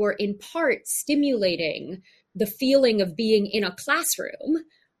so that you are in part stimulating the feeling of being in a classroom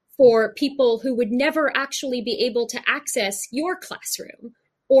for people who would never actually be able to access your classroom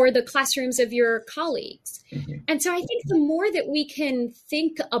or the classrooms of your colleagues. Mm-hmm. And so I think the more that we can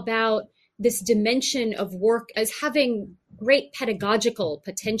think about this dimension of work as having great pedagogical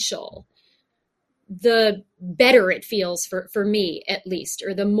potential, the better it feels for me, at least,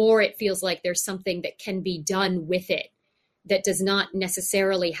 or the more it feels like there's something that can be done with it that does not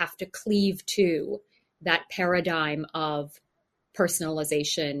necessarily have to cleave to that paradigm of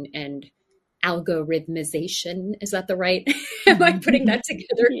personalization and algorithmization. Is that the right? Am I putting that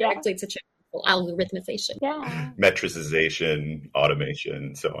together correctly? It's such a algorithmization. Yeah. Metricization,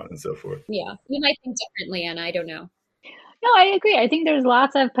 automation, so on and so forth. Yeah. You might think differently, and I don't know. No, I agree. I think there's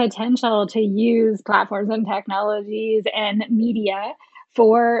lots of potential to use platforms and technologies and media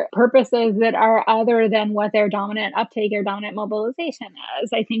for purposes that are other than what their dominant uptake or dominant mobilization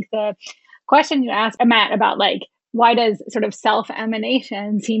is. I think the question you asked, Matt, about like, why does sort of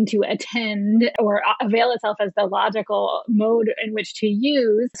self-emanation seem to attend or avail itself as the logical mode in which to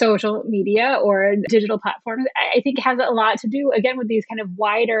use social media or digital platforms? I think it has a lot to do, again, with these kind of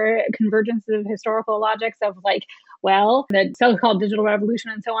wider convergences of historical logics of like, well, the so-called digital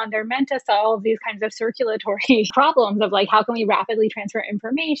revolution and so on, they're meant to solve these kinds of circulatory problems of like, how can we rapidly transfer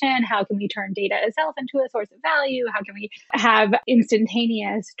information? How can we turn data itself into a source of value? How can we have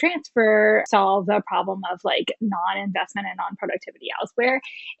instantaneous transfer, solve the problem of like non-investment and non-productivity elsewhere?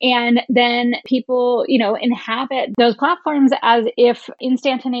 And then people, inhabit those platforms as if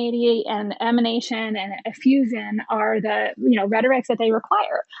instantaneity and emanation and effusion are the, rhetorics that they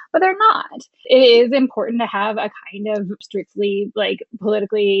require, but they're not. It is important to have a kind of strictly like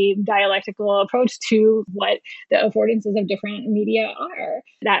politically dialectical approach to what the affordances of different media are.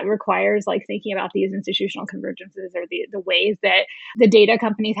 That requires like thinking about these institutional convergences or the ways that the data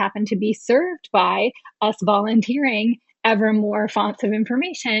companies happen to be served by us volunteering ever more fonts of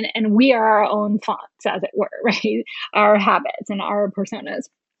information. And we are our own fonts, as it were, right? Our habits and our personas.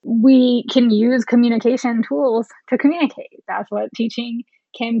 We can use communication tools to communicate. That's what teaching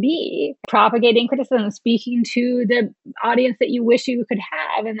can be. Propagating criticism, speaking to the audience that you wish you could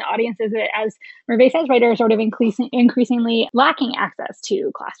have, and the audiences that, as Merve says, right, are sort of increasingly lacking access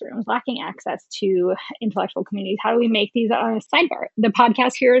to classrooms, lacking access to intellectual communities. How do we make these sidebar? The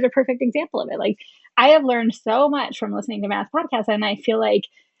podcast here is a perfect example of it. Like, I have learned so much from listening to Matt's podcast, and I feel like,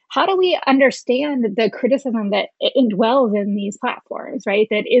 how do we understand the criticism that indwells in these platforms, right?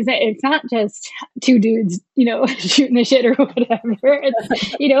 It's not just two dudes, shooting the shit or whatever.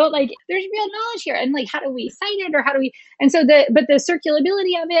 It's, like there's real knowledge here. And like, how do we cite it or but the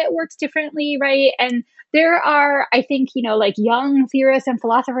circulability of it works differently, right? And there are, I think, like young theorists and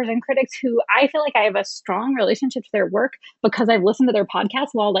philosophers and critics who I feel like I have a strong relationship to their work because I've listened to their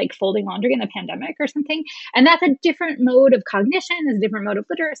podcasts while like folding laundry in the pandemic or something. And that's a different mode of cognition, is a different mode of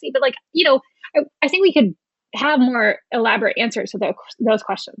literacy. But like, I think we could have more elaborate answers to those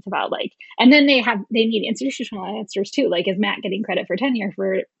questions about like, and then they need institutional answers too. Like, is Matt getting credit for tenure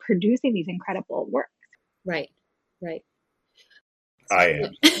for producing these incredible works? Right. I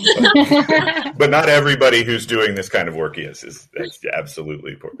am. But not everybody who's doing this kind of work is. That's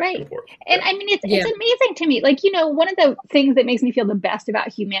absolutely important. Right. And I mean, it's amazing to me. Like, one of the things that makes me feel the best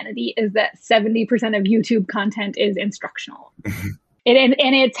about humanity is that 70% of YouTube content is instructional. And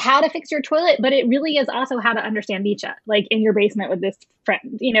it's how to fix your toilet, but it really is also how to understand Nietzsche, like in your basement with this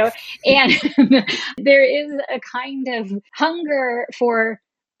friend, and there is a kind of hunger for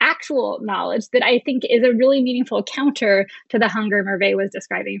actual knowledge that I think is a really meaningful counter to the hunger Merve was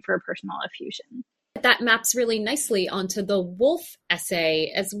describing for personal effusion. That maps really nicely onto the Woolf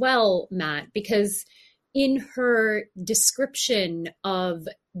essay as well, Matt, because in her description of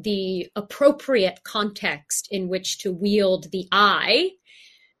the appropriate context in which to wield the I,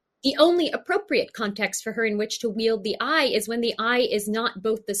 the only appropriate context for her in which to wield the I is when the I is not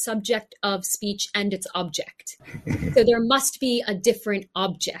both the subject of speech and its object. So there must be a different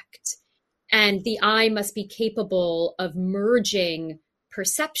object, and the I must be capable of merging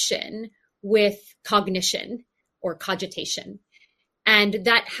perception with cognition or cogitation. And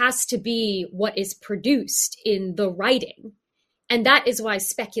that has to be what is produced in the writing. And that is why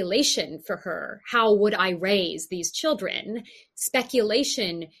speculation for her, how would I raise these children?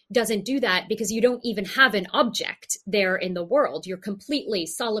 Speculation doesn't do that because you don't even have an object there in the world. You're completely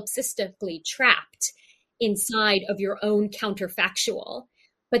solipsistically trapped inside of your own counterfactual.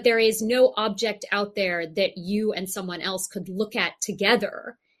 But there is no object out there that you and someone else could look at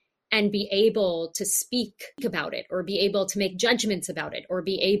together and be able to speak about it or be able to make judgments about it or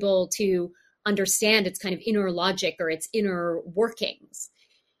be able to understand its kind of inner logic or its inner workings.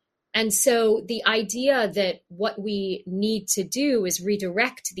 And so the idea that what we need to do is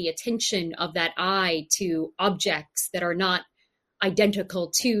redirect the attention of that I to objects that are not identical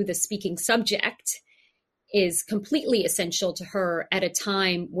to the speaking subject is completely essential to her at a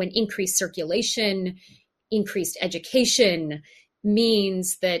time when increased circulation, increased education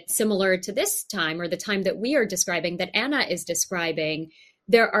means that, similar to this time or the time that we are describing, that Anna is describing,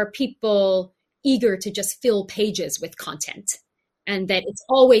 there are people eager to just fill pages with content, and that it's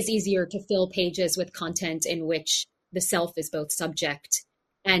always easier to fill pages with content in which the self is both subject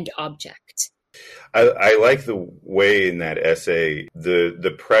and object. I like the way in that essay,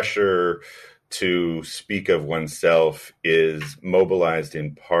 the pressure to speak of oneself is mobilized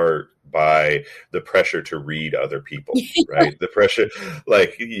in part by the pressure to read other people, right? The pressure,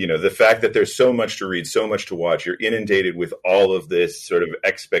 like, the fact that there's so much to read, so much to watch, you're inundated with all of this sort of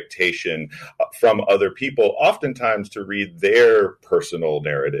expectation from other people, oftentimes to read their personal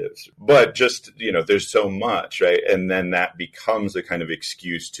narratives. But just, there's so much, right? And then that becomes a kind of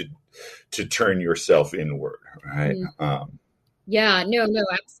excuse to turn yourself inward, right? Yeah, no,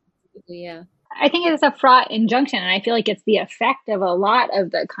 absolutely, yeah. I think it's a fraught injunction, and I feel like it's the effect of a lot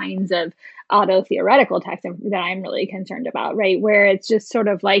of the kinds of auto-theoretical text that I'm really concerned about, right? Where it's just sort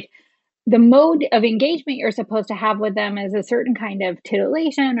of like the mode of engagement you're supposed to have with them is a certain kind of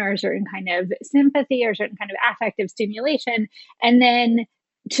titillation or a certain kind of sympathy or a certain kind of affective stimulation, and then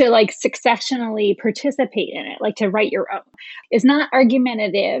to like successionally participate in it, like to write your own. It's not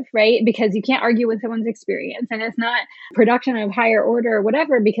argumentative, right? Because you can't argue with someone's experience, and it's not production of higher order or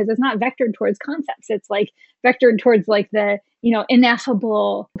whatever, because it's not vectored towards concepts. It's like vectored towards like the,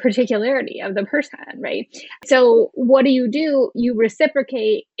 ineffable particularity of the person, right? So what do? You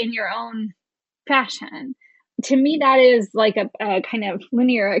reciprocate in your own fashion. To me, that is like a kind of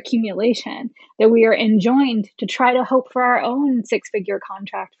linear accumulation that we are enjoined to try to hope for our own six-figure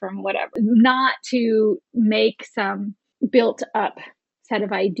contract from whatever, not to make some built up set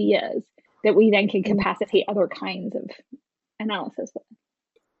of ideas that we then can capacitate other kinds of analysis with.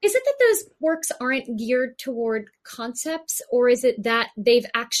 Is it that those works aren't geared toward concepts, or is it that they've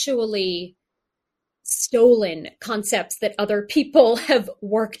actually stolen concepts that other people have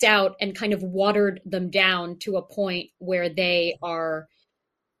worked out and kind of watered them down to a point where they are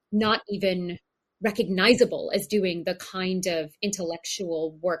not even recognizable as doing the kind of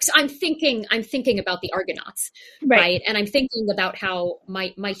intellectual works? I'm thinking about the Argonauts, right? And I'm thinking about how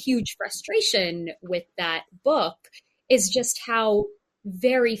my huge frustration with that book is just how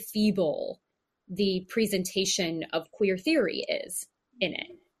very feeble the presentation of queer theory is in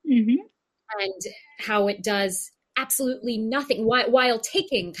it. Mm-hmm. And how it does absolutely nothing while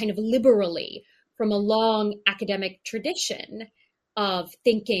taking kind of liberally from a long academic tradition of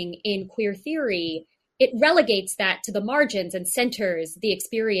thinking in queer theory. It relegates that to the margins and centers the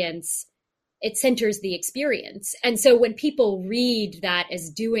experience. It centers the experience. And so when people read that as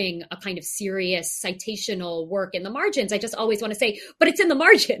doing a kind of serious citational work in the margins, I just always want to say, but it's in the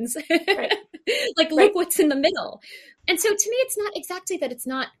margins. Right. Look what's in the middle. And so to me, it's not exactly that it's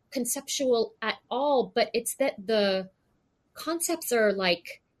not conceptual at all, but it's that the concepts are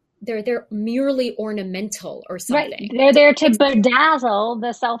like, they're merely ornamental or something. Right. They're there to bedazzle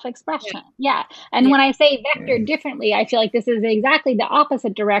the self-expression. Yeah. And when I say vector differently, I feel like this is exactly the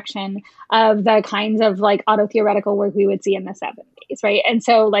opposite direction of the kinds of like auto-theoretical work we would see in the 70s, right? And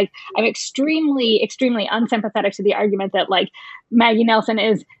so like I'm extremely, extremely unsympathetic to the argument that like Maggie Nelson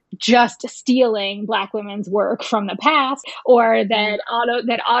is just stealing Black women's work from the past, or that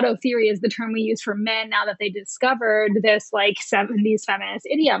auto theory is the term we use for men now that they discovered this like 70s feminist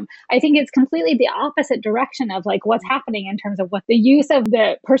idiom. I think it's completely the opposite direction of like what's happening in terms of what the use of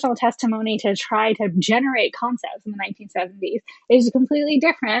the personal testimony to try to generate concepts in the 1970s is completely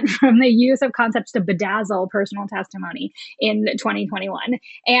different from the use of concepts to bedazzle personal testimony in 2021.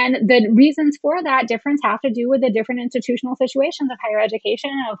 And the reasons for that difference have to do with the different institutional situations of higher education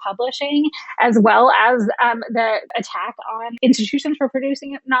and of publishing, as well as the attack on institutions for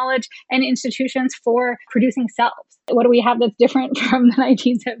producing knowledge and institutions for producing selves. What do we have that's different from the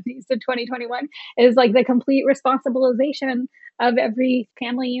 1970s to 2021 is like the complete responsibilization of every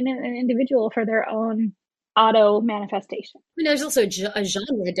family unit and individual for their own auto manifestation. And there's also a genre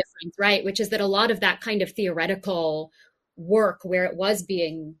difference, right? Which is that a lot of that kind of theoretical work where it was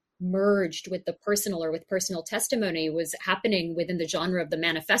being merged with the personal or with personal testimony was happening within the genre of the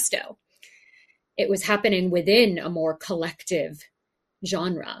manifesto. It was happening within a more collective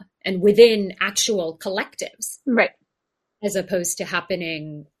genre and within actual collectives. Right. As opposed to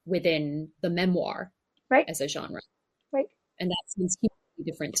happening within the memoir, right, as a genre. Right. And that seems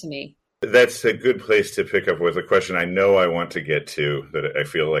hugely different to me. That's a good place to pick up with a question I know I want to get to, that I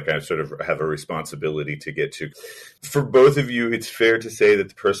feel like I sort of have a responsibility to get to. For both of you, it's fair to say that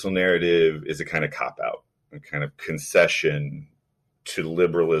the personal narrative is a kind of cop-out, a kind of concession to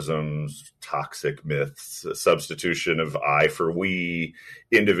liberalism's toxic myths, a substitution of I for we,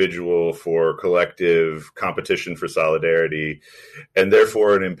 individual for collective, competition for solidarity, and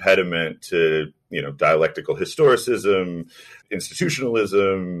therefore an impediment to dialectical historicism,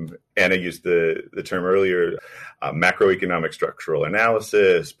 institutionalism, Anna used the term earlier, macroeconomic structural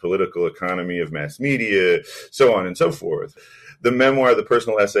analysis, political economy of mass media, so on and so forth. The memoir, the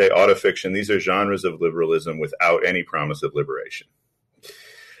personal essay, autofiction, these are genres of liberalism without any promise of liberation.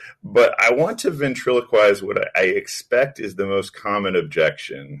 But I want to ventriloquize what I expect is the most common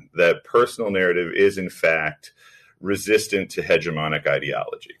objection, that personal narrative is, in fact, resistant to hegemonic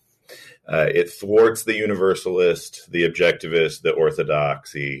ideology. It thwarts the universalist, the objectivist, the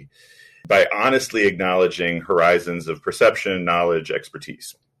orthodoxy, by honestly acknowledging horizons of perception, knowledge,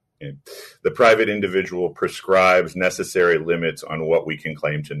 expertise. The private individual prescribes necessary limits on what we can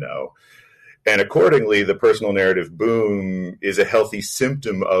claim to know. And accordingly, the personal narrative boom is a healthy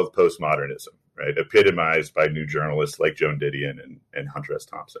symptom of postmodernism, right? Epitomized by new journalists like Joan Didion and Hunter S.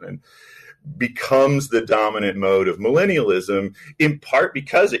 Thompson, and becomes the dominant mode of millennialism, in part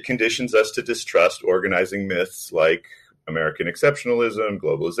because it conditions us to distrust organizing myths like American exceptionalism,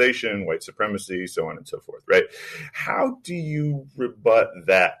 globalization, white supremacy, so on and so forth, right? How do you rebut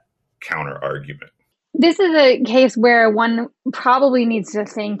that counter argument? This is a case where one probably needs to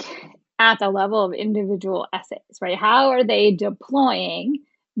think at the level of individual essays, right? How are they deploying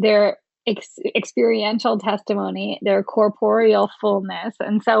their experiential testimony, their corporeal fullness,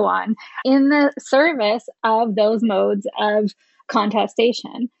 and so on, in the service of those modes of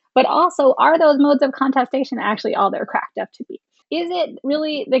contestation? But also, are those modes of contestation actually all they're cracked up to be? Is it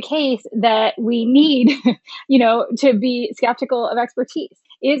really the case that we need, to be skeptical of expertise?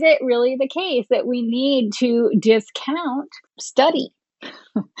 Is it really the case that we need to discount study,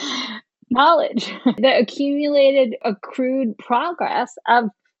 knowledge, the accrued progress of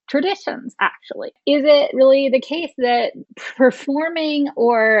traditions, actually? Is it really the case that performing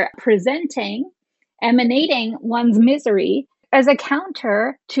or presenting, emanating one's misery as a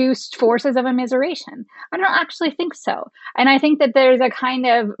counter to forces of immiseration? I don't actually think so. And I think that there's a kind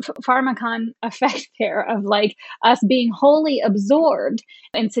of pharmacon effect there of like us being wholly absorbed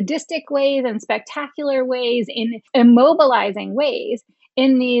in sadistic ways and spectacular ways, in immobilizing ways,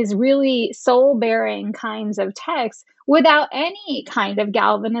 in these really soul-bearing kinds of texts without any kind of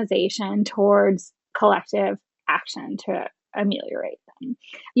galvanization towards collective action to ameliorate them.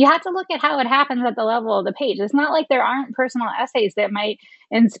 You have to look at how it happens at the level of the page. It's not like there aren't personal essays that might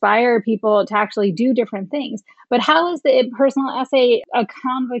inspire people to actually do different things, but how is the personal essay a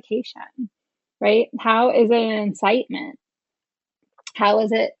convocation, right? How is it an incitement? How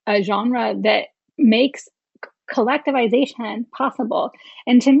is it a genre that makes collectivization possible?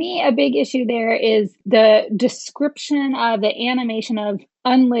 And to me, a big issue there is the description of the animation of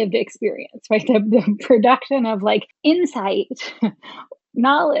unlived experience, right? The production of like insight,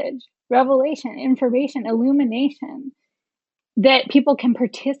 knowledge, revelation, information, illumination that people can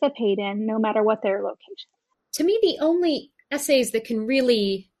participate in no matter what their location. To me, the only essays that can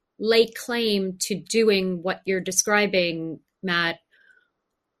really lay claim to doing what you're describing, Matt,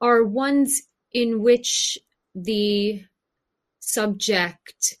 are ones in which the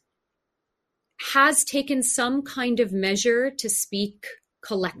subject has taken some kind of measure to speak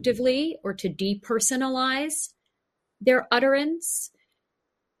collectively or to depersonalize their utterance,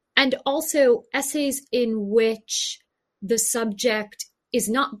 and also essays in which the subject is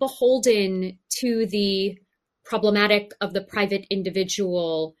not beholden to the problematic of the private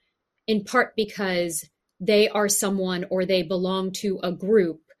individual, in part because they are someone or they belong to a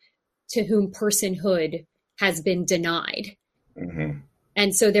group to whom personhood has been denied. Mm-hmm.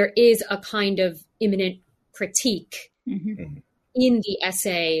 And so there is a kind of imminent critique mm-hmm. in the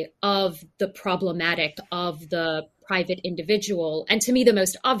essay of the problematic of the private individual. And to me, the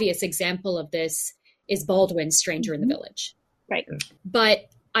most obvious example of this is Baldwin's Stranger mm-hmm. in the Village. Right. But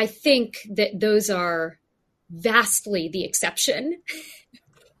I think that those are vastly the exception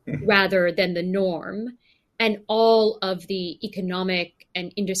rather than the norm. And all of the economic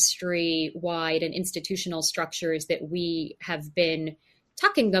and industry-wide and institutional structures that we have been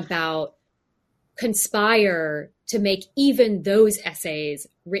talking about conspire to make even those essays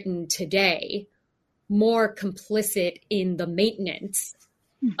written today more complicit in the maintenance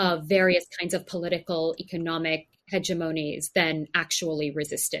of various kinds of political, economic hegemonies than actually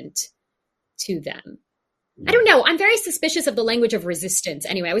resistant to them. I don't know. I'm very suspicious of the language of resistance.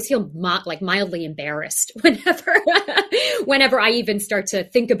 Anyway, I always feel mildly embarrassed whenever I even start to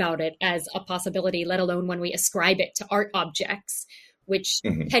think about it as a possibility, let alone when we ascribe it to art objects, which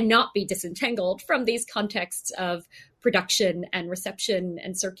mm-hmm. cannot be disentangled from these contexts of production and reception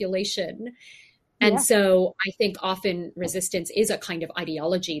and circulation. And so I think often resistance is a kind of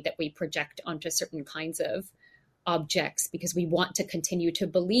ideology that we project onto certain kinds of objects because we want to continue to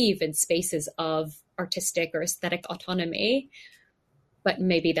believe in spaces of artistic or aesthetic autonomy. But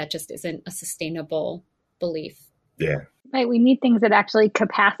maybe that just isn't a sustainable belief. Yeah. Right. We need things that actually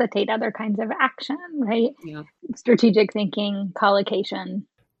capacitate other kinds of action, right? Yeah. Strategic thinking, collocation.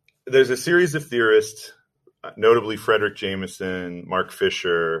 There's a series of theorists, notably Frederick Jameson, Mark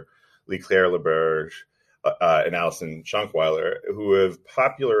Fisher, Leclerc Laberge, and Alison Schunkweiler, who have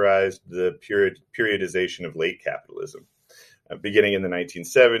popularized the periodization of late capitalism, beginning in the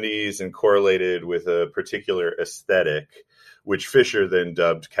 1970s and correlated with a particular aesthetic, which Fisher then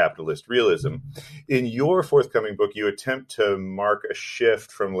dubbed capitalist realism. In your forthcoming book, you attempt to mark a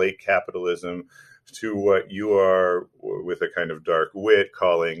shift from late capitalism to what you are, with a kind of dark wit,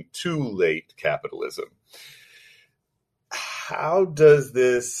 calling too late capitalism. How does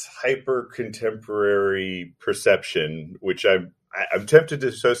this hyper-contemporary perception, which I'm tempted to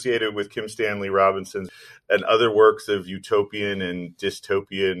associate it with Kim Stanley Robinson and other works of utopian and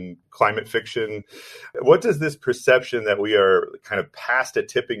dystopian climate fiction, what does this perception that we are kind of past a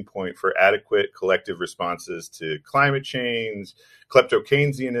tipping point for adequate collective responses to climate change,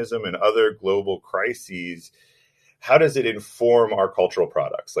 klepto-Keynesianism, and other global crises, how does it inform our cultural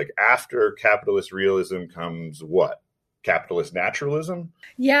products? Like, after capitalist realism comes what? Capitalist naturalism?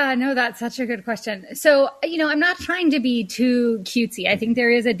 Yeah, no, that's such a good question. So, I'm not trying to be too cutesy. I think there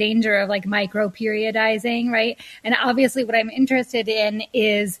is a danger of like micro periodizing, right? And obviously what I'm interested in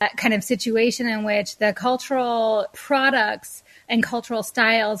is that kind of situation in which the cultural products and cultural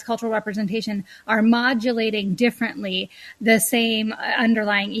styles, cultural representation are modulating differently the same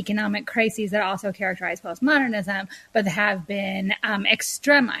underlying economic crises that also characterize postmodernism, but have been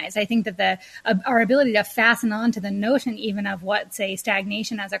extremized. I think that our ability to fasten on to the notion even of what, say,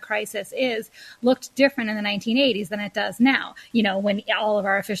 stagnation as a crisis is, looked different in the 1980s than it does now, when all of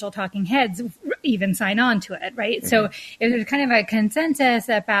our official talking heads even sign on to it, right? Mm-hmm. So if there's kind of a consensus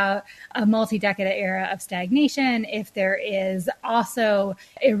about a multi-decade era of stagnation, if there is also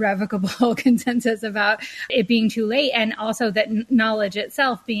irrevocable consensus about it being too late, and also that knowledge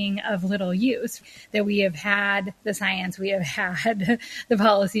itself being of little use, that we have had the science, we have had the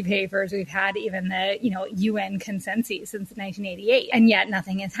policy papers, we've had even the UN consensus since 1988, and yet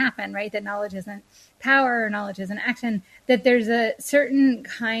nothing has happened, right? That knowledge isn't power, knowledge isn't action, that there's a certain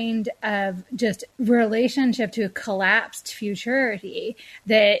kind of just relationship to a collapsed futurity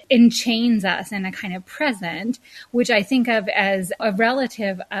that enchains us in a kind of present, which I think of as a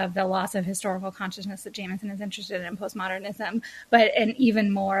relative of the loss of historical consciousness that Jameson is interested in postmodernism, but an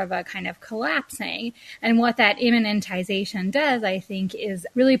even more of a kind of collapsing. And what that immanentization does, I think, is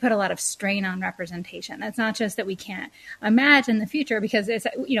really put a lot of strain on representation. That's not just that we can't imagine the future, because it's,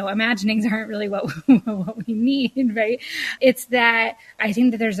 imaginings aren't really what we need, right? It's that I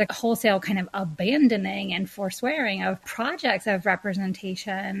think that there's a wholesale kind of abandoning and forswearing of projects of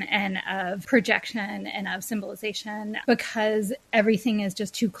representation and of projection and of symbolization, because everything is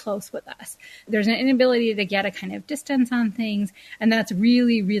just too close with us. There's an inability to get a kind of distance on things, and that's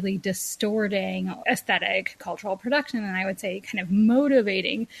really, really distorting aesthetic cultural production, and I would say kind of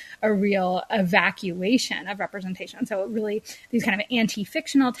motivating a real evacuation of representation. So really these kind of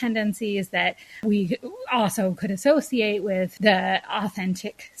anti-fictional tendencies that we also could associate with the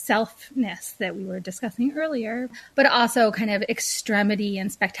authentic selfness that we were discussing earlier, but also kind of extremity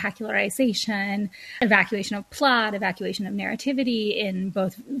and spectacularization, evacuation of plot, evacuation of narrativity in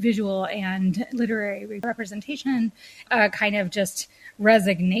both visual and literary representation, a kind of just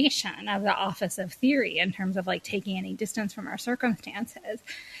resignation of the office of theory in terms of like taking any distance from our circumstances.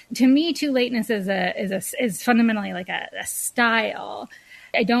 To me, too lateness is fundamentally like a style.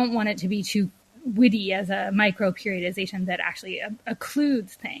 I don't want it to be too witty as a micro periodization that actually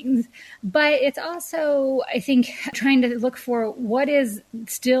occludes things, but it's also, I think, trying to look for what is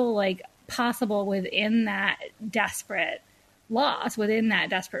still like possible within that desperate loss, within that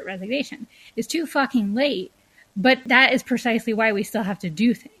desperate resignation. It's too fucking late, but that is precisely why we still have to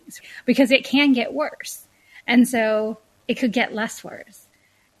do things, because it can get worse, and so it could get less worse.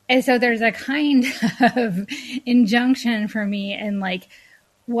 And so there's a kind of injunction for me in like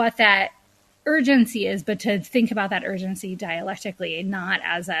what that urgency is, but to think about that urgency dialectically, not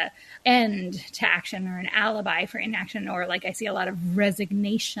as a end to action or an alibi for inaction, or like I see a lot of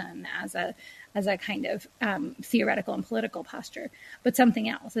resignation as a kind of theoretical and political posture, but something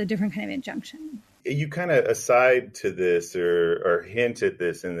else, a different kind of injunction. You kind of aside to this or hint at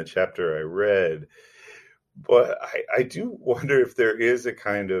this in the chapter I read, but I do wonder if there is a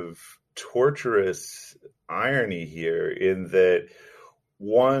kind of torturous irony here in that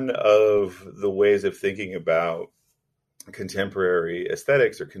one of the ways of thinking about contemporary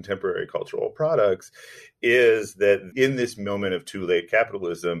aesthetics or contemporary cultural products is that in this moment of too late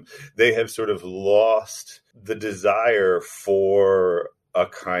capitalism, they have sort of lost the desire for a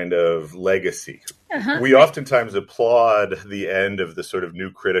kind of legacy. We oftentimes applaud the end of the sort of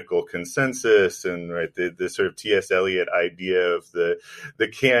new critical consensus and the sort of T.S. Eliot idea of the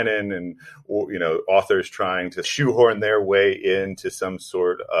canon and authors trying to shoehorn their way into some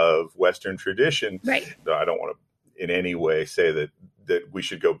sort of Western tradition. Right. I don't want to in any way say that we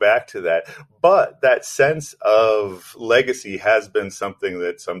should go back to that. But that sense of legacy has been something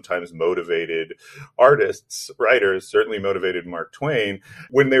that sometimes motivated artists, writers, certainly motivated Mark Twain.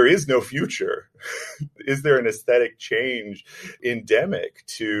 When there is no future, is there an aesthetic change endemic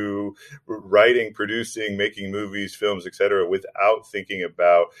to writing, producing, making movies, films, etc., without thinking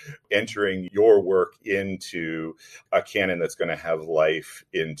about entering your work into a canon that's going to have life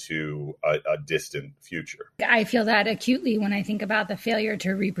into a distant future? I feel that acutely when I think about the failure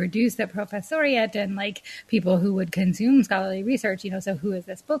to reproduce the professoriate and like people who would consume scholarly research, so who is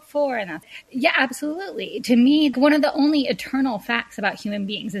this book for? And yeah, absolutely. To me, one of the only eternal facts about human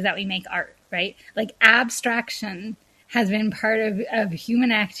beings is that we make art, right? Like abstraction has been part of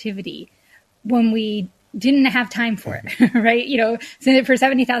human activity when we didn't have time for it, right? For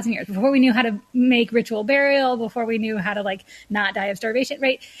 70,000 years, before we knew how to make ritual burial, before we knew how to like not die of starvation,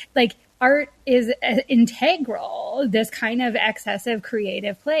 right? Like art is integral. This kind of excessive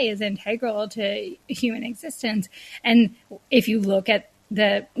creative play is integral to human existence. And if you look at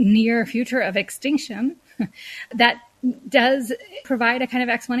the near future of extinction, that does provide a kind of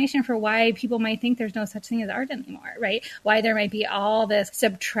explanation for why people might think there's no such thing as art anymore, right? Why there might be all this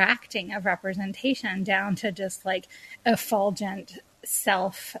subtracting of representation down to just like effulgent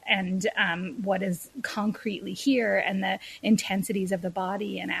self and what is concretely here and the intensities of the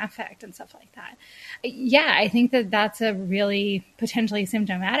body and affect and stuff like that. Yeah, I think that that's a really potentially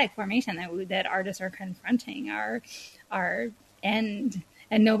symptomatic formation that artists are confronting our end.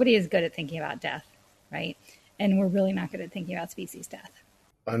 And nobody is good at thinking about death, right? And we're really not good at thinking about species death.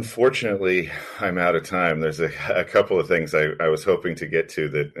 Unfortunately, I'm out of time. There's a couple of things I was hoping to get to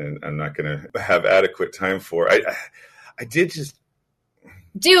that and I'm not going to have adequate time for. I did just...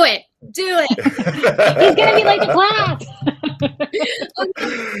 Do it. He's going to be late to class.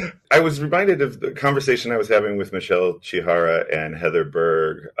 I was reminded of the conversation I was having with Michelle Chihara and Heather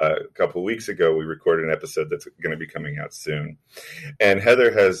Berg a couple of weeks ago. We recorded an episode that's going to be coming out soon. And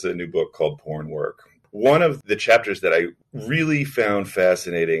Heather has a new book called Porn Work. One of the chapters that I really found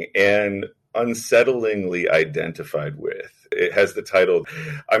fascinating and unsettlingly identified with, it has the title,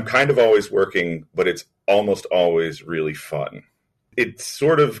 I'm kind of always working, but it's almost always really fun. It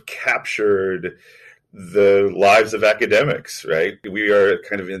sort of captured the lives of academics, right? We are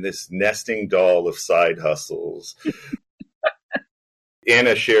kind of in this nesting doll of side hustles.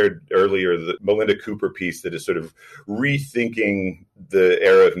 Anna shared earlier the Melinda Cooper piece that is sort of rethinking the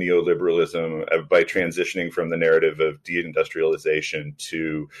era of neoliberalism by transitioning from the narrative of deindustrialization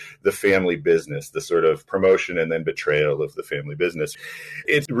to the family business, the sort of promotion and then betrayal of the family business.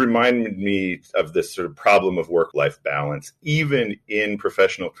 It reminded me of this sort of problem of work-life balance, even in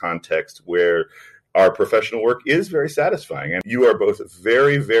professional context where our professional work is very satisfying. And you are both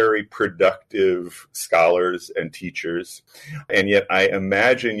very, very productive scholars and teachers. And yet I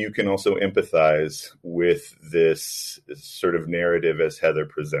imagine you can also empathize with this sort of narrative as Heather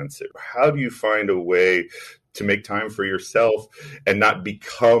presents it. How do you find a way to make time for yourself and not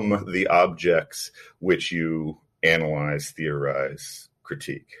become the objects which you analyze, theorize,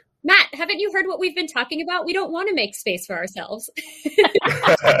 critique? Matt, haven't you heard what we've been talking about? We don't want to make space for ourselves.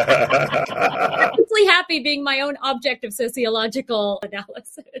 I'm simply happy being my own object of sociological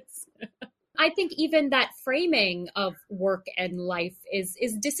analysis. I think even that framing of work and life is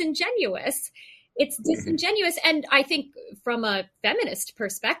disingenuous. It's disingenuous. And I think from a feminist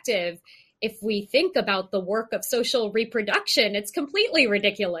perspective, if we think about the work of social reproduction, it's completely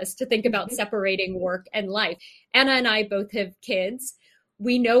ridiculous to think about separating work and life. Anna and I both have kids.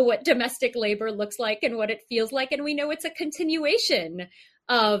 We know what domestic labor looks like and what it feels like, and we know it's a continuation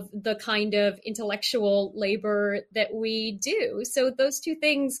of the kind of intellectual labor that we do. So those two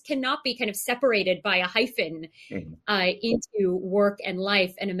things cannot be kind of separated by a hyphen into work and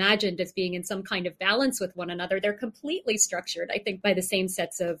life and imagined as being in some kind of balance with one another. They're completely structured, I think, by the same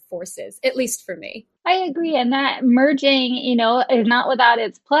sets of forces, at least for me. I agree. And that merging, is not without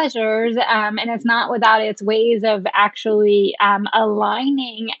its pleasures, and it's not without its ways of actually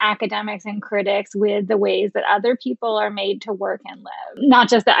aligning academics and critics with the ways that other people are made to work and live. Not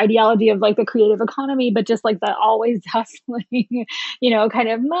just the ideology of like the creative economy, but just like the always hustling, kind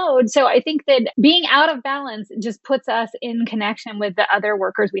of mode. So I think that being out of balance just puts us in connection with the other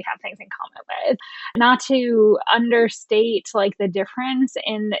workers we have things in common with. Not to understate like the difference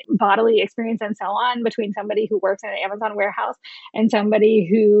in bodily experience and so on between somebody who works in an Amazon warehouse and somebody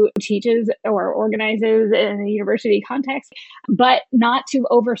who teaches or organizes in a university context, but not to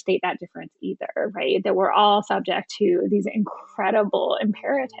overstate that difference either, right? That we're all subject to these incredible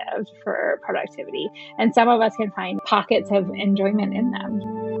imperatives for productivity, and some of us can find pockets of enjoyment in them.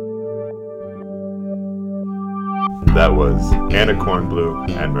 That was Anna Kornbluh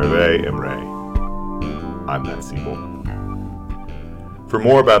and Merve Emre. I'm Matt Siebel. For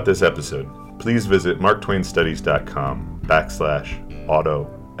more about this episode, please visit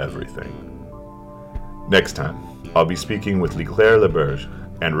marktwainstudies.com/autoeverything. Next time, I'll be speaking with Leclaire Leberge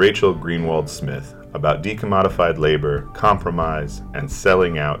and Rachel Greenwald-Smith about decommodified labor, compromise, and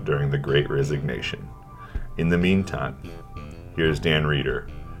selling out during the Great Resignation. In the meantime, here's Dan Reeder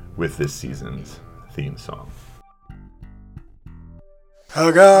with this season's theme song. I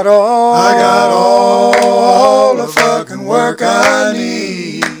got all the fucking work I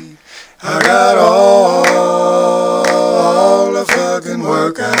need. I got all the fucking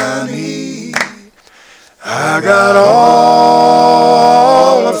work I need. I got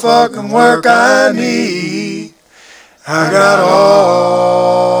all the fucking work I need. I got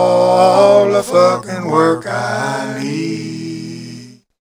all the fucking work I need.